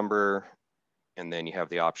serial number, and then you have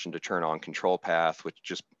the option to turn on control path, which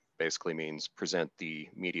just basically means present the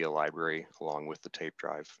media library along with the tape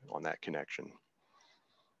drive on that connection.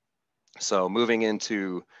 So moving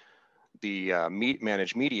into the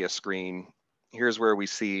Manage Media screen, here's where we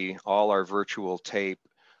see all our virtual tape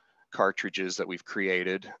cartridges that we've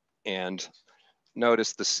created. And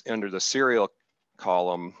notice this under the serial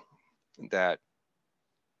column that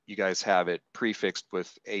you guys have it prefixed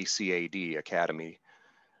with ACAD, Academy.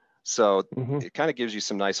 So it kind of gives you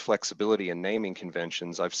some nice flexibility in naming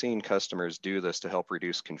conventions. I've seen customers do this to help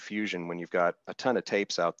reduce confusion when you've got a ton of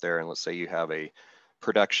tapes out there, and let's say you have a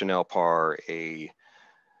production LPAR, a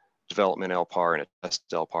development LPAR and a test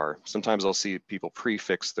LPAR. Sometimes I'll see people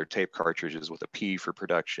prefix their tape cartridges with a P for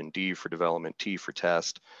production, D for development, T for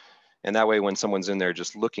test. And that way, when someone's in there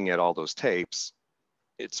just looking at all those tapes,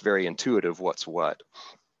 it's very intuitive what's what.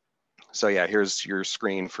 So yeah, here's your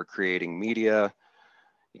screen for creating media.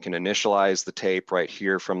 You can initialize the tape right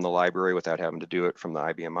here from the library without having to do it from the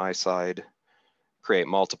IBM side. Create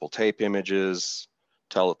multiple tape images.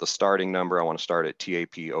 Tell it the starting number. I want to start at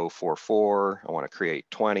TAP 044. I want to create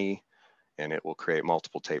 20, and it will create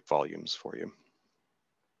multiple tape volumes for you.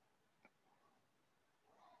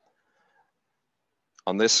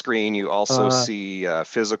 On this screen, you also see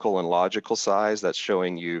physical and logical size. That's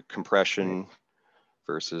showing you compression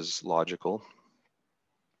versus logical.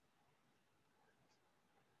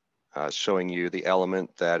 Showing you the element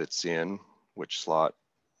that it's in, which slot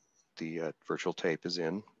the virtual tape is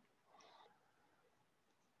in.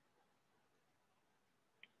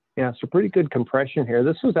 Yeah, so pretty good compression here.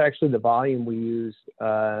 This was actually the volume we used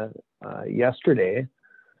yesterday,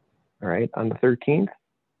 all right, on the 13th.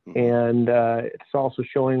 And it's also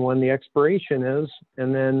showing when the expiration is,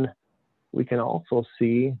 and then we can also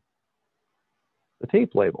see the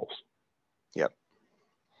tape labels. Yep.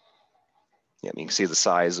 Yep, you can see the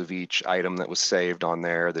size of each item that was saved on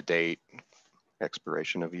there, the date,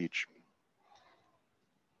 expiration of each.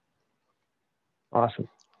 Awesome.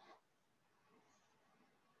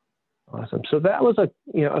 Awesome. So that was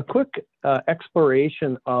a quick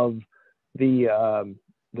exploration of the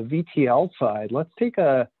VTL side. Let's take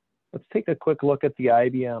a quick look at the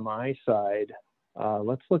IBM I side.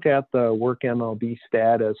 Let's look at the work MLB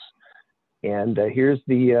status. And here's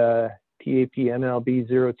the TAP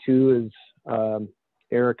MLB 02, as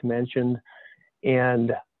Eric mentioned.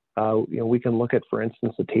 And we can look at, for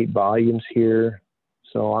instance, the tape volumes here.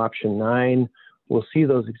 So option 9, we'll see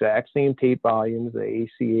those exact same tape volumes, the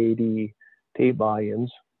AC80 tape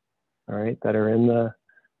volumes, all right, that are in the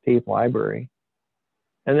tape library.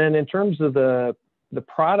 And then in terms of the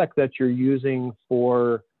product that you're using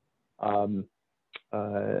for automating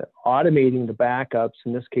the backups,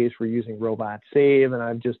 in this case, we're using Robot Save, and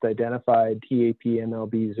I've just identified TAP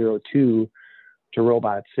MLB 02 to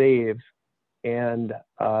Robot Save. And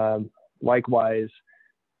likewise,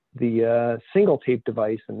 the single tape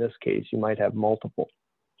device, in this case, you might have multiple.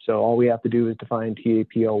 So all we have to do is define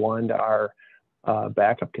TAP01 to our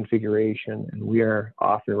backup configuration, and we are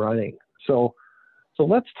off and running. So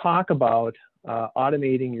let's talk about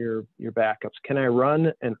automating your backups. Can I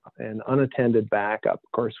run an unattended backup?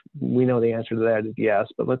 Of course, we know the answer to that is yes,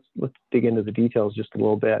 but let's dig into the details just a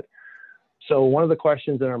little bit. So one of the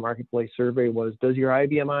questions in our marketplace survey was, does your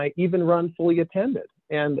IBM I even run fully attended?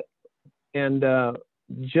 And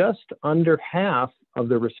just under half of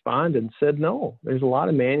the respondents said no. There's a lot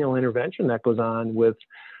of manual intervention that goes on with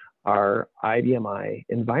our IBM I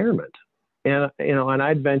environment. And, and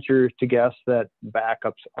I'd venture to guess that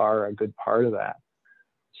backups are a good part of that.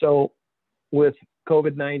 So with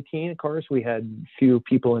COVID-19, of course, we had few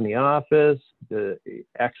people in the office. The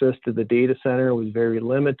access to the data center was very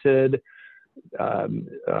limited.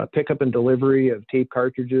 Pickup and delivery of tape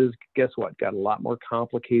cartridges, guess what, got a lot more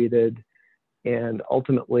complicated. And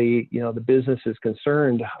ultimately, the business is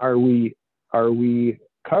concerned, are we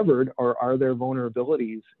covered, or are there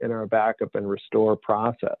vulnerabilities in our backup and restore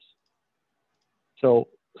process? So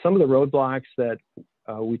some of the roadblocks that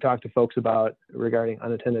we talk to folks about regarding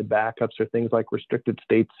unattended backups are things like restricted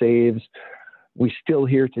state saves. We still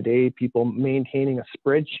hear today people maintaining a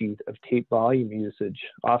spreadsheet of tape volume usage,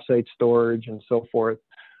 offsite storage, and so forth.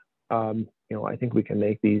 I think we can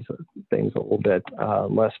make these things a little bit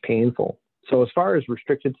less painful. So as far as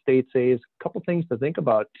restricted state saves, a couple things to think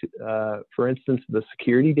about. For instance, the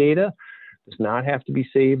security data does not have to be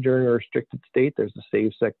saved during a restricted state. There's a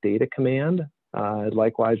savesec data command.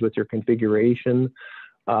 Likewise with your configuration.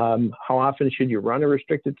 How often should you run a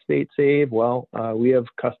restricted state save? Well, we have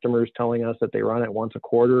customers telling us that they run it once a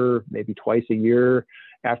quarter, maybe twice a year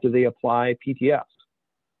after they apply PTS.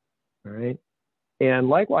 All right. And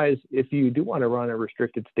likewise, if you do want to run a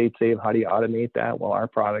restricted state save, how do you automate that? Well, our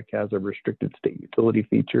product has a restricted state utility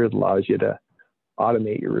feature. It allows you to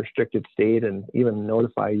automate your restricted state and even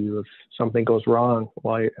notify you if something goes wrong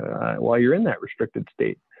while you're in that restricted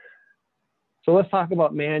state. So let's talk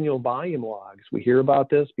about manual volume logs. We hear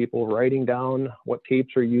about this, people writing down what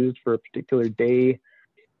tapes are used for a particular day.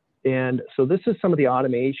 And so this is some of the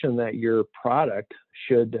automation that your product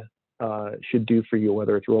should do for you,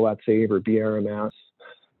 whether it's Robot Save or BRMS.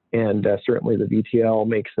 And certainly the VTL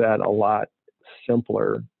makes that a lot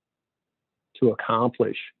simpler to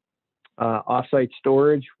accomplish. Offsite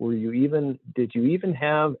storage, did you even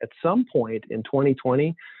have at some point in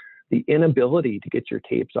 2020 the inability to get your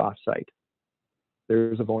tapes offsite.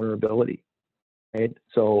 There's a vulnerability, right?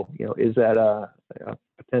 So, is that a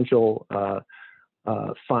potential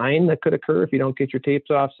fine that could occur if you don't get your tapes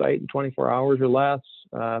offsite in 24 hours or less?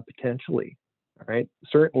 Potentially, all right?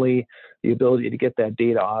 Certainly, the ability to get that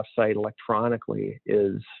data offsite electronically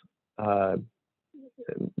is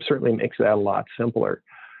certainly makes that a lot simpler.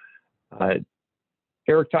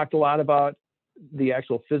 Eric talked a lot about the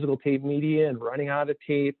actual physical tape media and running out of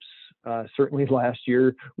tapes. Certainly last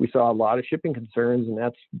year, we saw a lot of shipping concerns, and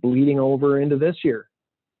that's bleeding over into this year.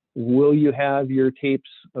 Will you have your tapes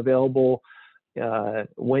available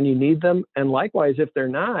when you need them? And likewise, if they're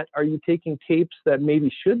not, are you taking tapes that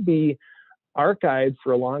maybe should be archived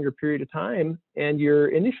for a longer period of time and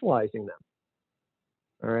you're initializing them?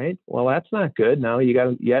 All right, well, that's not good. Now you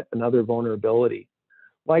got yet another vulnerability.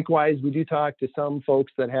 Likewise, we do talk to some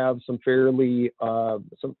folks that have some fairly,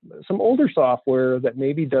 some older software that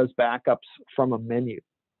maybe does backups from a menu.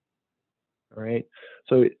 All right,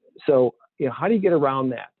 so how do you get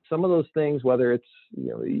around that? Some of those things, whether it's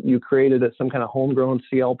you created some kind of homegrown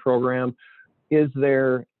CL program, is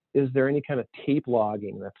there any kind of tape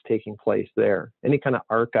logging that's taking place there? Any kind of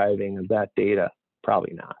archiving of that data?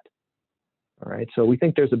 Probably not. All right, so we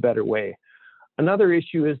think there's a better way. Another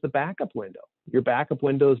issue is the backup window. Your backup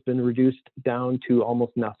window has been reduced down to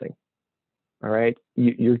almost nothing. All right,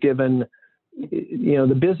 you're given,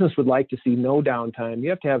 the business would like to see no downtime.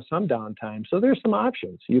 You have to have some downtime. So there's some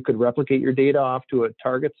options. You could replicate your data off to a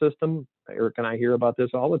target system. Eric and I hear about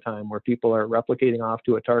this all the time, where people are replicating off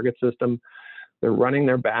to a target system. They're running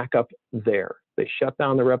their backup there. They shut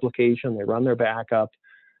down the replication, they run their backup,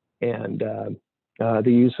 and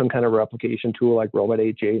they use some kind of replication tool like Robot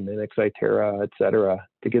HA, Minix, Itera, et cetera,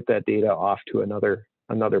 to get that data off to another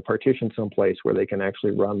partition someplace where they can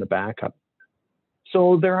actually run the backup.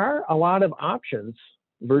 So there are a lot of options.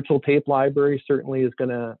 Virtual tape library certainly is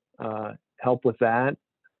going to help with that.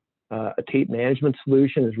 A tape management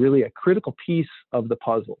solution is really a critical piece of the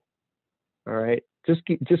puzzle. All right, just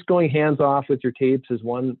going hands off with your tapes is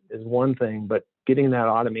one thing, but getting that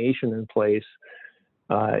automation in place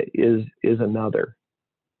is another.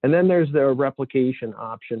 And then there's the replication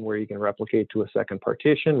option, where you can replicate to a second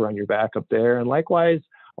partition, run your backup there. And likewise,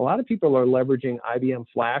 a lot of people are leveraging IBM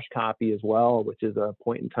Flash Copy as well, which is a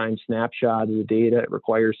point-in-time snapshot of the data. It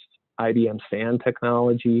requires IBM SAN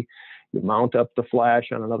technology. You mount up the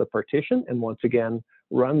flash on another partition, and once again,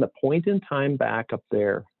 run the point-in-time backup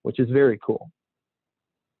there, which is very cool.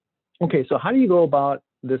 Okay, so how do you go about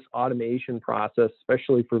this automation process,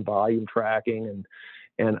 especially for volume tracking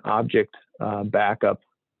and object backup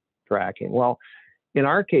tracking? Well, in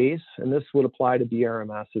our case, and this would apply to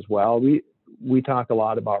BRMS as well, we talk a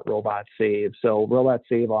lot about Robot Save. So Robot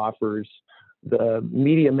Save offers the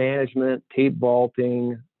media management, tape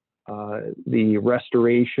vaulting, the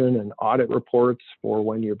restoration and audit reports for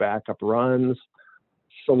when your backup runs,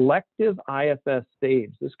 selective IFS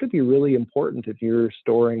saves. This could be really important if you're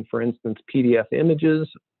storing, for instance, PDF images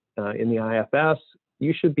in the IFS.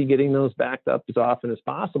 You should be getting those backed up as often as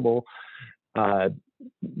possible.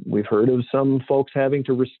 We've heard of some folks having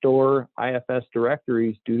to restore IFS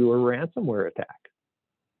directories due to a ransomware attack.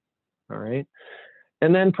 All right.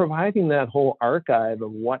 And then providing that whole archive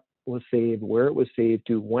of what was saved, where it was saved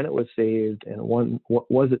to, when it was saved, and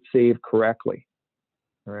was it saved correctly.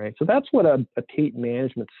 All right. So that's what a tape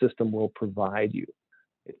management system will provide you.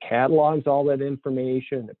 It catalogs all that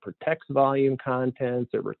information. It protects volume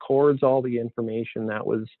contents. It records all the information that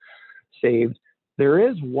was saved. There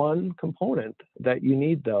is one component that you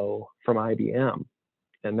need, though, from IBM,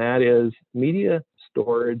 and that is media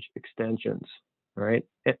storage extensions, right?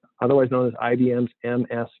 Otherwise known as IBM's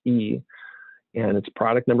MSE, and it's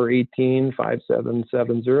product number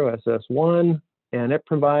 185770SS1, and it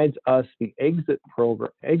provides us the exit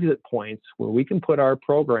points where we can put our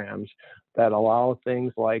programs that allow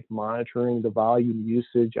things like monitoring the volume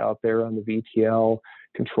usage out there on the VTL,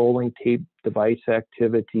 controlling tape device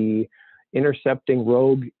activity, intercepting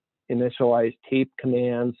rogue initialized tape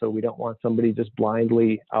commands. So we don't want somebody just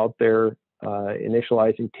blindly out there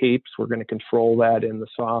initializing tapes. We're going to control that in the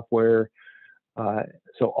software.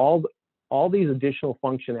 So all these additional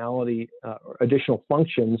functionality, additional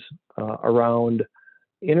functions around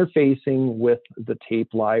interfacing with the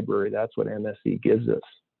tape library. That's what MSE gives us.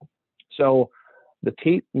 So the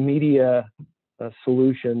tape media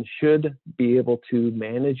solution should be able to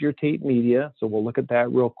manage your tape media. So we'll look at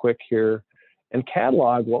that real quick here, and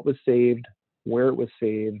catalog what was saved, where it was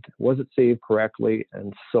saved correctly,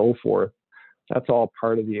 and so forth. That's all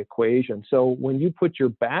part of the equation. So when you put your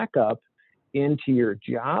backup into your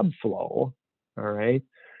job flow, all right,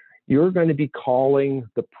 you're going to be calling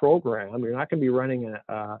the program. You're not going to be running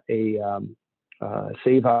a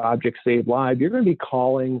save object, save live. You're going to be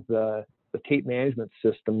calling the tape management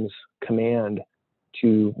systems command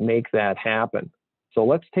to make that happen. So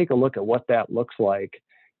let's take a look at what that looks like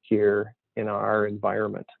here in our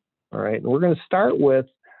environment. All right, and we're going to start with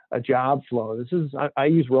a job flow. This is, I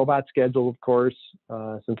use Robot Schedule, of course,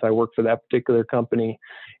 since I work for that particular company.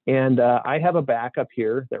 And I have a backup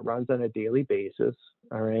here that runs on a daily basis.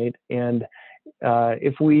 All right, and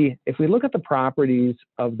if we look at the properties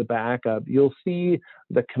of the backup, you'll see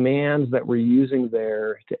the commands that we're using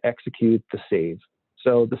there to execute the save.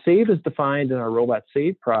 So the save is defined in our Robot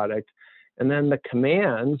Save product, and then the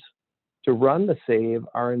commands to run the save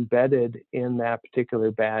are embedded in that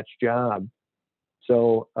particular batch job.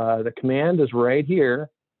 So the command is right here,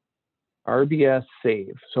 RBS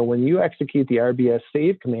save. So when you execute the RBS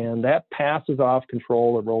save command, that passes off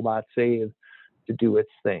control of Robot Save to do its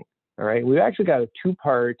thing. All right, we've actually got a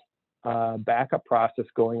two-part backup process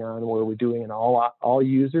going on where we're doing an all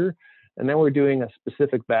user, and then we're doing a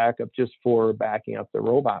specific backup just for backing up the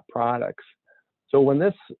robot products. So when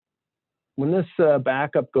this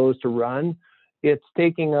backup goes to run, it's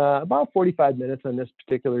taking about 45 minutes on this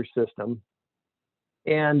particular system.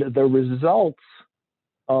 And the results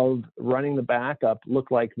of running the backup look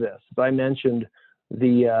like this. As I mentioned,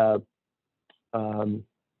 the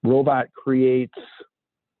robot creates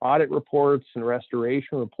audit reports and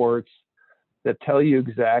restoration reports that tell you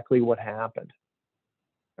exactly what happened.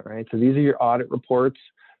 All right, so these are your audit reports.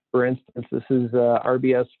 For instance, this is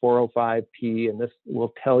RBS 405P, and this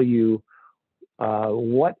will tell you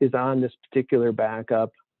what is on this particular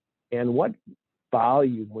backup and what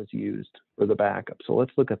volume was used for the backup. So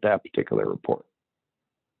let's look at that particular report.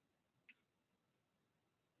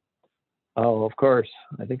 Oh, of course,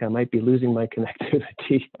 I think I might be losing my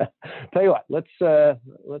connectivity. Tell you what,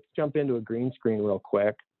 let's jump into a green screen real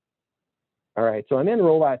quick. All right, so I'm in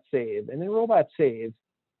Robot Save, and in Robot Save,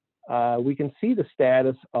 we can see the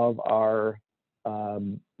status of our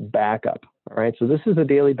backup. All right, so this is the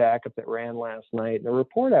daily backup that ran last night. And the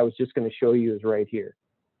report I was just going to show you is right here.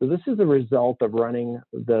 So this is the result of running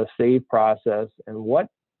the save process and what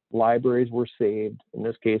libraries were saved, in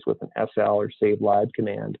this case with an SL or save live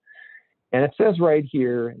command. And it says right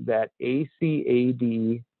here that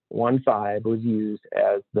ACAD 15 was used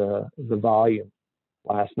as the volume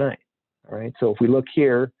last night. All right, so if we look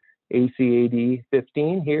here, ACAD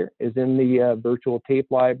 15 here is in the virtual tape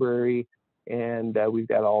library, and we've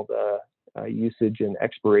got all the usage and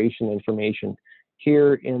expiration information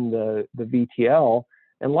here in the VTL.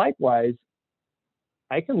 And likewise,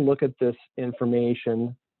 I can look at this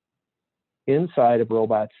information inside of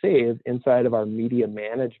Robot Save, inside of our media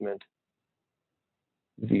management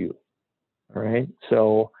view. All right,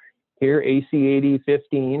 so here ACAD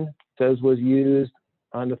 15 says was used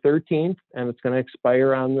on the 13th, and it's going to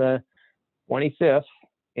expire on the 25th.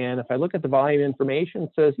 And if I look at the volume information,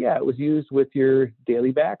 it says, yeah, it was used with your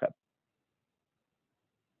daily backup.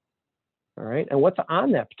 All right, and what's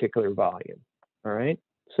on that particular volume? All right,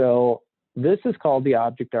 so this is called the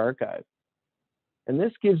object archive. And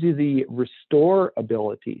this gives you the restore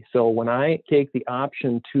ability. So when I take the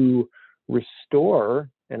option to restore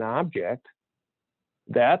an object,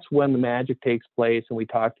 that's when the magic takes place, and we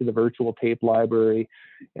talk to the virtual tape library,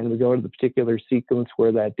 and we go to the particular sequence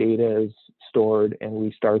where that data is stored, and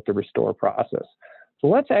we start the restore process. So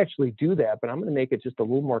let's actually do that, but I'm going to make it just a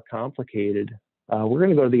little more complicated. We're going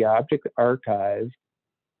to go to the object archive,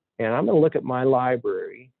 and I'm going to look at my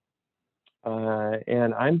library,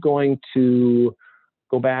 and I'm going to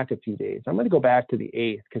go back a few days. I'm going to go back to the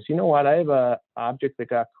 8th, because you know what? I have an object that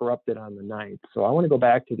got corrupted on the 9th. So I want to go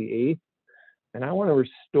back to the 8th, and I want to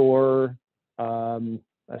restore a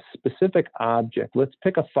specific object. Let's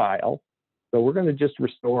pick a file. So we're going to just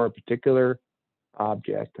restore a particular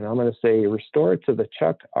object, and I'm going to say restore it to the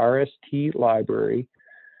Chuck RST library,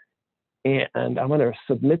 and I'm going to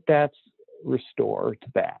submit that restore to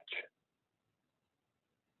batch.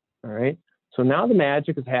 All right, so now the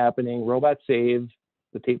magic is happening. Robot Save,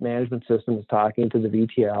 the tape management system, is talking to the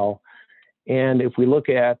VTL. And if we look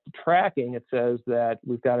at the tracking, it says that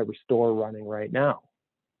we've got a restore running right now.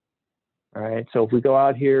 All right, so if we go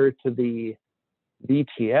out here to the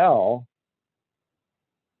VTL, all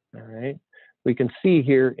right, we can see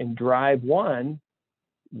here in drive 1,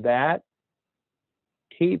 that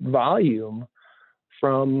tape volume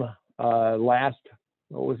from last,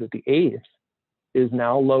 what was it, the 8th, is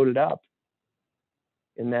now loaded up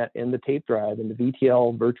in the tape drive, in the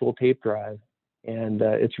VTL virtual tape drive, and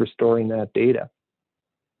it's restoring that data.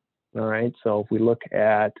 All right, so if we look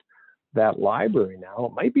at that library now,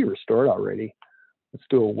 it might be restored already. Let's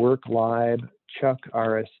do a work live Chuck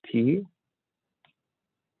RST.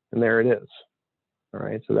 And there it is. All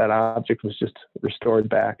right, so that object was just restored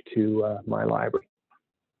back to my library.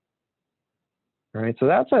 All right, so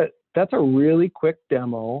that's a really quick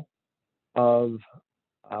demo of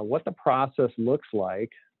what the process looks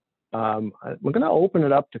like. We're going to open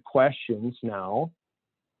it up to questions now.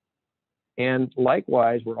 And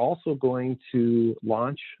likewise, we're also going to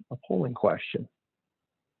launch a polling question.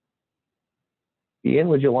 Ian,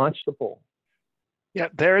 would you launch the poll? Yeah,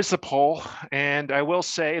 there is the poll. And I will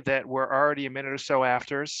say that we're already a minute or so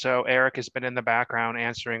after. So Eric has been in the background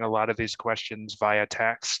answering a lot of these questions via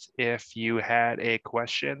text. If you had a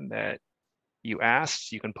question that you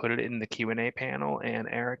asked, you can put it in the Q&A panel, and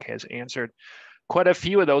Eric has answered quite a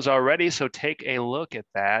few of those already, so take a look at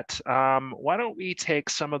that. Why don't we take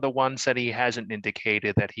some of the ones that he hasn't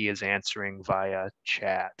indicated that he is answering via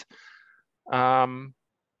chat.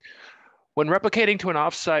 When replicating to an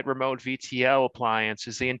offsite remote VTL appliance,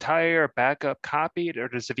 is the entire backup copied, or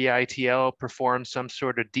does the ViTL perform some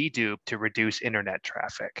sort of dedupe to reduce internet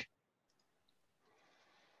traffic?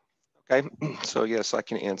 Okay, so yes, I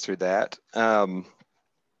can answer that.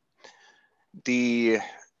 The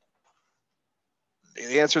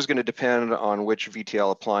answer is going to depend on which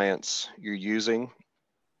VTL appliance you're using.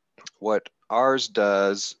 What ours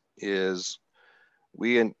does is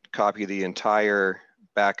we copy the entire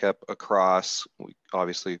backup across. We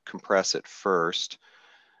obviously compress it first.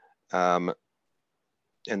 And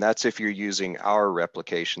that's if you're using our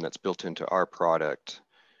replication that's built into our product.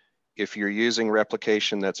 If you're using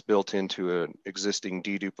replication that's built into an existing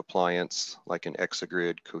dedupe appliance, like an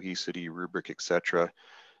Exagrid, Cohesity, Rubric, etc.,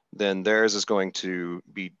 then theirs is going to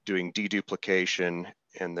be doing deduplication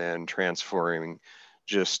and then transferring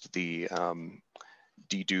just the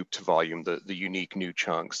deduped volume, the unique new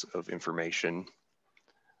chunks of information.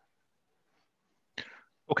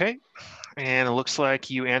 Okay, and it looks like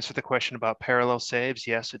you answered the question about parallel saves.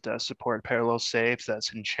 Yes, it does support parallel saves.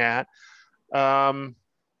 That's in chat.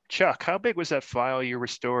 Chuck, how big was that file you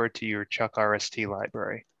restored to your Chuck RST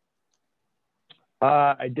library?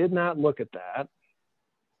 I did not look at that.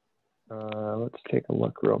 Let's take a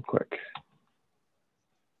look real quick.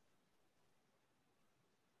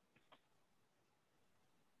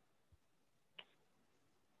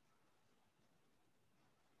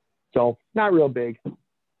 So not real big,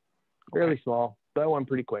 fairly small. That one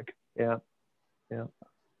pretty quick. Yeah, yeah.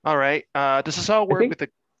 All right. Does this all work with the?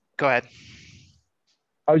 Go ahead.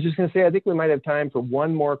 I was just going to say, I think we might have time for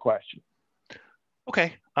one more question.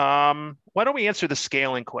 Okay. Why don't we answer the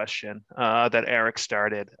scaling question that Eric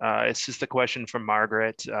started? It's just the question from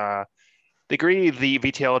Margaret. They agree the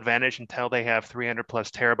VTL advantage until they have 300 plus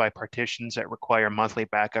terabyte partitions that require monthly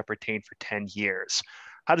backup retained for 10 years.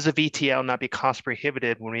 How does a VTL not be cost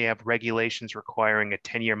prohibitive when we have regulations requiring a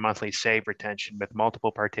 10-year monthly save retention with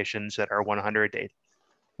multiple partitions that are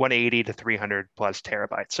 180 to 300 plus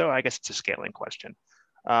terabytes? So I guess it's a scaling question.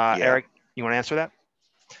 Yeah. Eric, you want to answer that?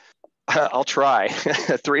 I'll try.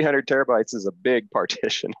 300 terabytes is a big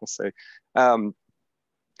partition, I'll say.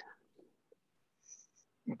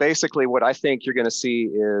 Basically, what I think you're going to see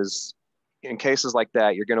is, in cases like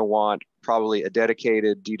that, you're going to want probably a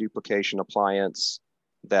dedicated deduplication appliance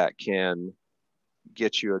that can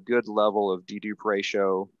get you a good level of dedupe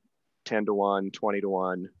ratio, 10 to 1, 20 to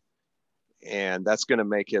 1. And that's going to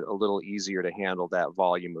make it a little easier to handle that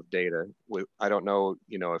volume of data. I don't know,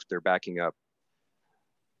 if they're backing up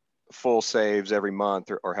full saves every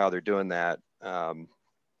month or how they're doing that.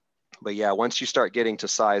 But yeah, once you start getting to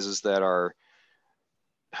sizes that are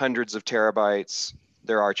hundreds of terabytes,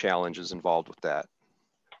 there are challenges involved with that.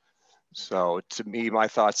 So to me, my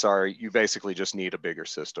thoughts are you basically just need a bigger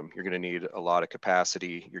system. You're going to need a lot of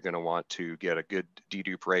capacity. You're going to want to get a good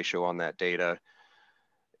dedupe ratio on that data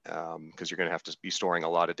because you're going to have to be storing a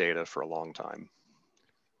lot of data for a long time.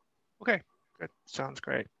 Okay, good. Sounds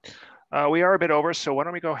great. We are a bit over, so why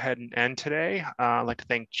don't we go ahead and end today. I'd like to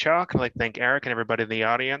thank Chuck, I'd like to thank Eric and everybody in the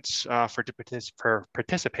audience for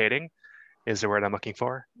participating, is the word I'm looking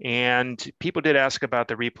for. And people did ask about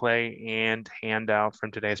the replay and handout from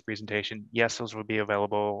today's presentation. Yes, those will be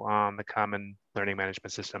available on the Common Learning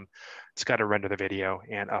Management System. It's got to render the video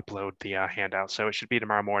and upload the handout. So it should be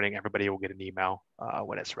tomorrow morning. Everybody will get an email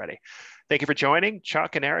when it's ready. Thank you for joining.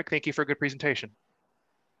 Chuck and Eric, thank you for a good presentation.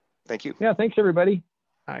 Thank you. Yeah, thanks everybody.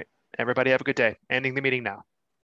 All right, everybody have a good day. Ending the meeting now.